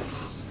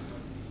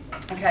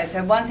 Okay,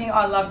 so one thing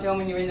I love doing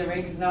when you're in the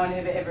ring is no one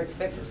ever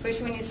expects it,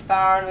 especially when you're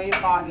sparring or you're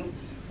fighting.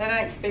 They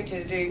don't expect you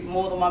to do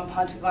more than 1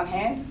 punch with 1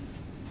 hand.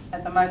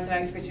 At the most, they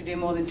don't expect you to do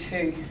more than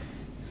 2.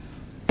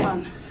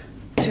 1,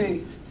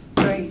 2,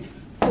 3,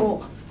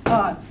 4,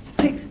 5,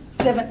 6,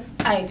 7,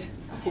 8.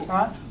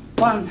 Right?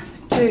 1,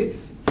 2,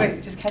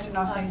 3. Just catch it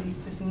nice and easy.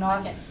 Just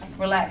nice. Okay.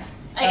 Relax.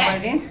 Okay.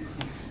 Elbows in.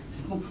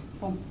 Just boom,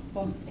 boom,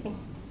 boom, boom,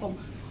 boom,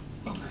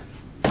 boom.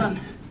 1,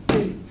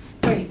 2,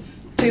 3.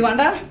 2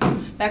 under.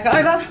 Back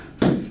over.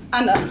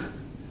 Under.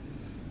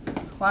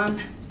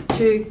 1,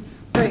 2,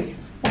 3.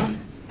 1,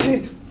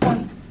 2,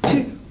 1,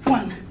 2,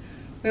 1.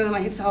 Where were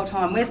my hips the whole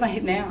time? Where's my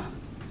hip now?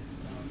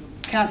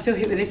 Can I still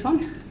hit with this one?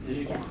 Yeah,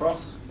 you can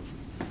cross.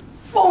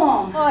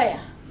 Boom! Oh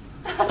yeah.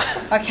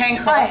 I can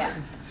cross.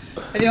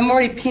 But if I'm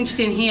already pinched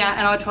in here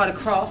and I try to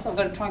cross, I've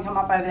got to try and come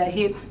up over that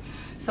hip.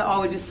 So I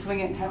would just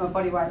swing it and have my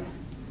body weight.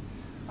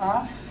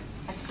 Alright?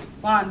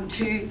 1,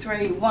 2,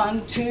 3,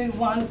 1, 2,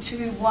 1,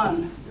 2,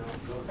 1.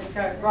 Let's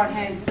go. Right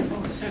hand.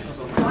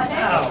 Right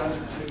hand.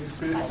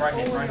 Right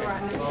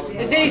hand.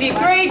 It's easy.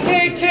 3,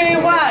 2,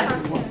 2, 1.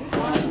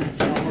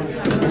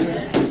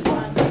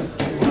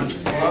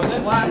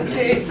 1,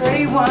 2,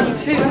 3, 1,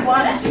 2,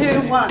 1,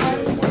 2, 1.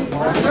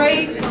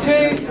 3,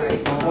 2,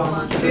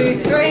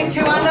 2, 3,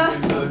 2 under.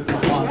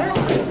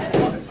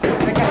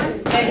 Okay.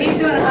 Now he's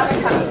doing an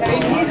uppercut. So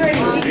if he's already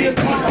hit your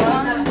feet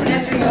on,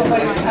 naturally your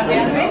body will come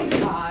down a bit.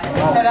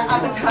 So the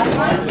uppercut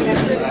one, you have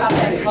to lift up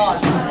as high.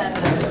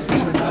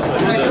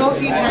 So talk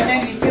to you, and then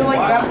you feel like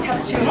your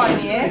uppercut's too high in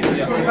the air, because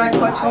you're both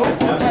quite tall, it's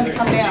time to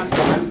come down.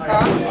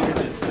 Alright?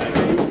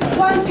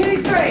 1, 2,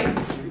 3.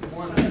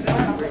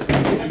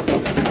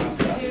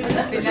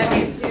 Spin that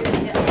hip.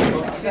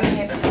 Spin the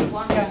hip.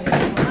 Go.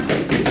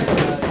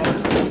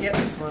 Yep.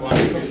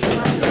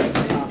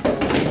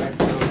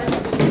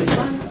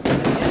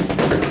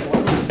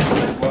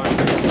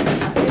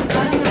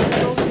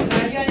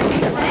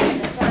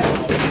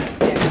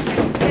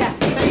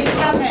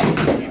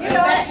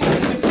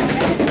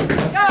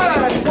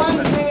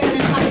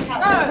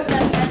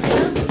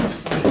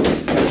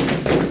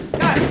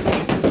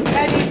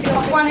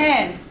 One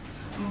hand.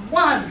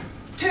 1,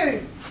 2,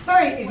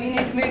 3. If you need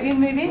to move in,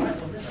 move in.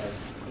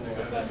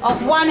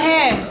 Off one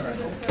hand.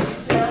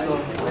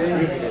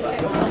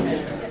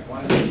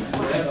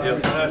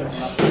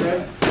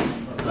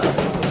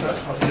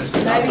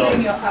 Maybe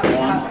doing your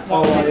uppercut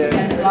while you're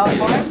down the lower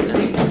bottom.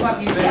 You can swap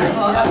your down,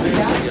 hold up and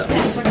down.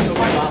 When you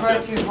want to throw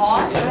too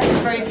high,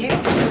 throw his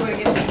hips, you're going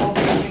to get some more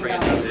moving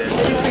going. So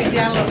just bring it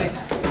down a little bit.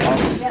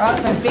 Right,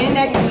 so bend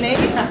at your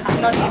knees,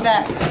 not your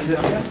back.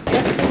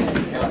 Yep.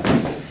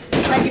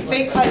 Take your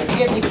feet close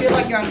together, you feel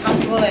like you're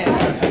uncomfortable there.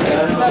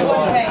 So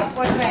watch me,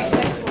 watch me.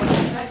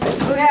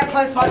 Look how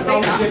close my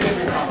feet are.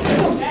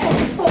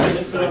 As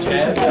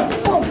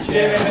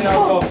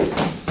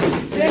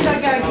soon as I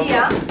go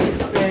here,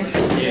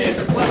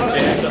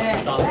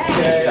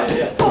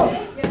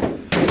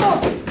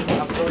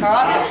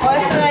 alright, the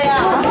closer they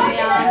are,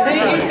 as soon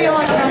as you feel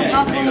like you're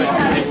uncomfortable, you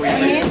can't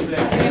swing in.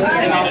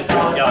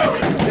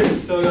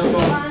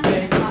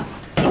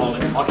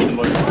 I'll keep them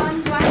both.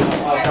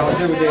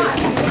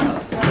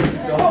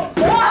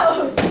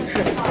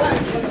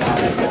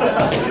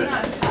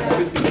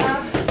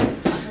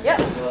 Yep.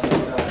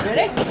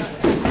 Ready? 1,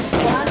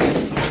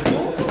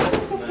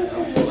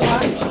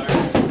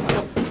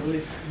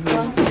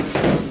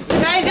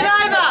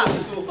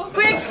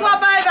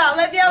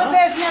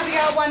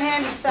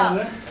 up.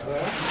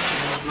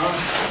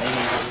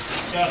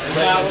 Start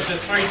with the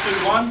 3, 2,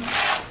 1.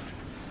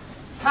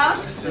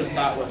 Huh?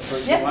 Start with 3,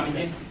 2, Yep. 1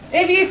 again.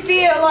 If you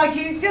feel like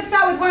you, just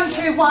start with 1,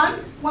 2, 1.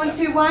 1,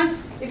 2, 1.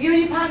 If you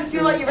and your partner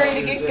feel like you're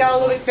ready to go a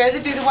little bit further,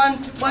 do the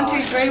 1, 1,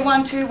 2, 3,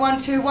 1, 2, 1,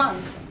 2, 1.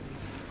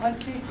 1,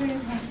 2, 3,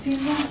 1, 2,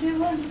 1, 2,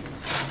 1.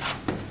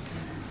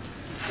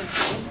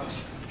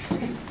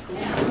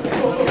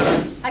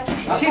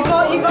 You've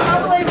got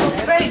unbelievable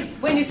strength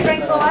when your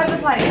strength's all over the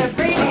place. So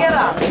bring it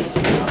together.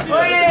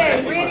 Oh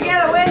yeah, bring it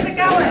together. Where's it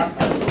going?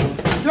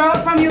 Throw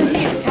it from your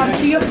hips, come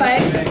to your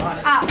face,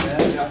 up,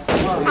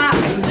 up.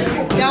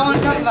 Go on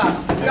top of her.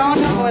 Go on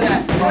top of her.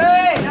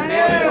 Good. No.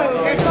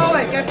 Go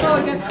forward. Go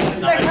forward. Go.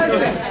 So close to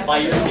it.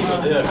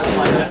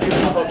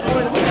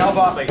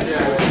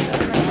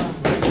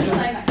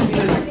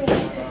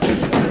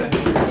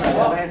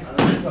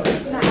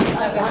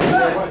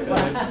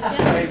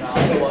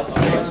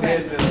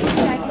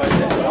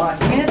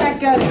 The minute that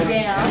goes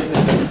down,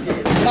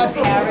 my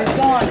power is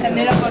gone, and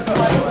then I've got to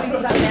like swing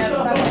something out of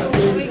something.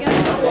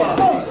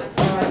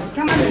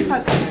 Come on this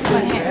side, my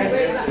hand.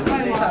 Come on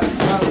this side.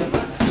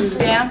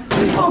 Down.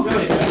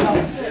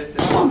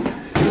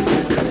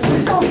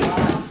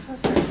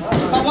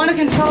 If I want to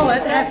control it,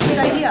 it has to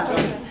stay here.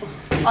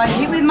 I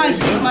hit with my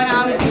hip, my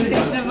arm is the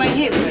extension of my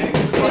hip.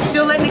 I'm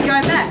still letting it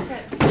go back.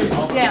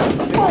 Down.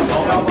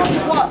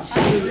 Watch.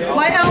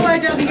 My elbow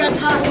doesn't go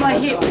past my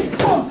hip.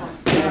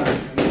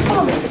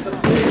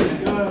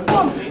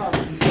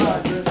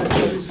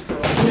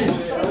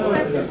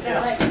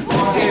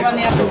 On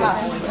the upper part.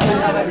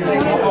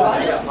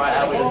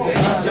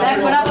 Back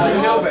foot up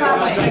with all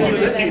sideways.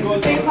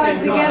 Stay close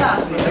together.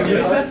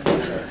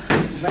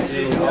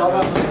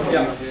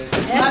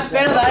 Much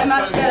better though,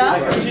 much better.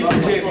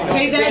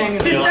 Keep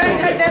that, just don't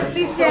take that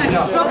fist down,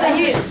 just drop the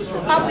hips.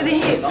 Up with the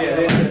hips.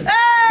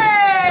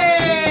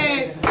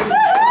 Hey!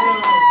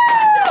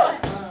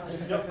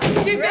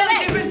 Did you feel the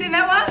difference in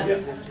that one?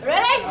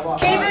 Ready?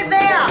 Keep it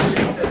there.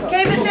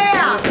 Keep it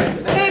there.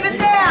 Keep it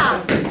there.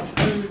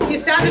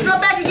 You're starting to drop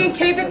back again,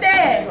 keep it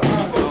there.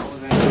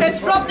 Let's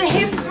drop the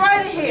hips, throw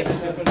the hips.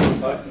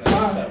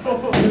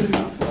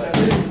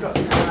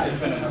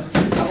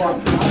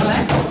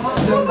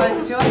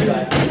 Closer to it.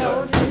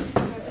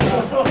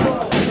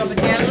 Drop it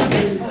down a little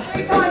bit.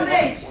 3 times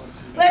each.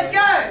 Let's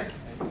go.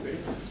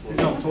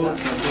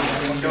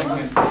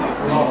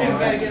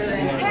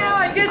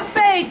 Power, just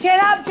speed. 10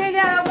 up, 10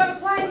 down. I've got a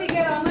plane to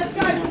get on. Let's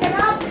go. 10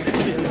 up.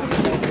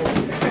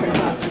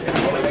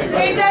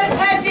 Keep those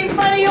pads in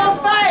front of your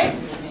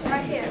face.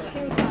 Right here.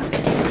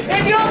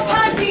 If you're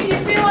punching, you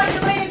feel like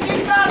you're leaning too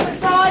far to the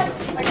side.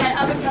 Okay,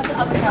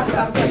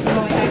 uppercuts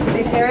normally aim for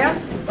this area.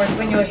 Whereas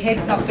when your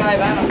head's knocked over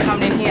and I'm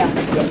coming in here.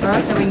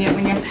 Alright, so when you're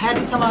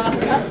patting someone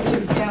uppercuts,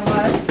 keep it down low.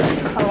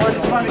 Otherwise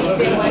it's trying to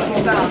extend way too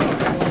far.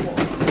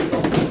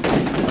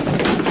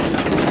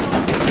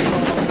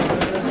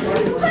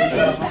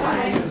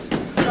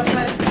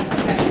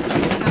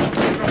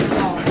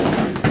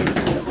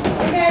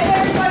 Okay,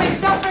 everybody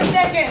stop for a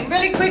second,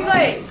 really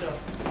quickly.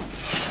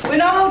 When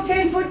I hold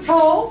 10 foot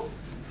tall,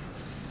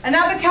 an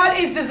uppercut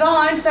is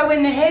designed so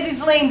when the head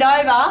is leaned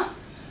over,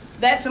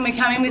 that's when we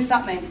come in with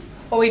something.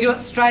 Or we do it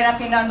straight up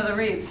in under the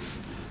ribs.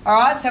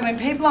 Alright, so when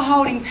people are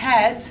holding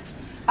pads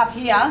up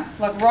here,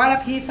 like right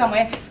up here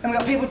somewhere, and we've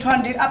got people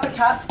trying to do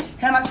uppercuts,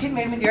 how much hip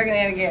movement do you reckon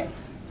they're going to get?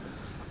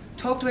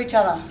 Talk to each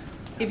other.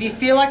 If you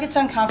feel like it's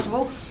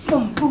uncomfortable,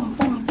 boom, boom,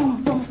 boom,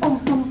 boom, boom, boom,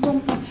 boom, boom,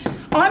 boom.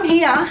 I'm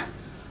here,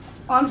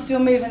 I'm still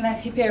moving that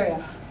hip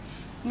area.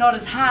 Not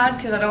as hard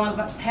because I don't want as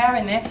much power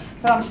in there,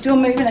 but I'm still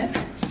moving it.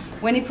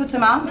 When he puts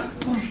them up,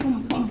 boom,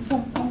 boom, boom,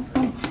 boom, boom,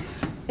 boom.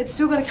 It's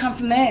still got to come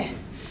from there.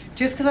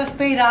 Just because I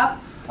speed up,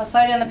 I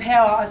slow down the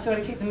power, I still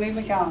got to keep the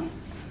movement going.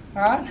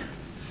 All right?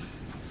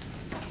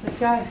 Let's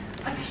go.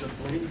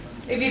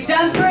 If you've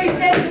done 3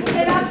 sets,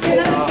 10 up, 10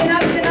 under, 10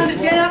 up, 10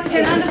 under,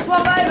 10 under,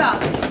 swap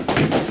over.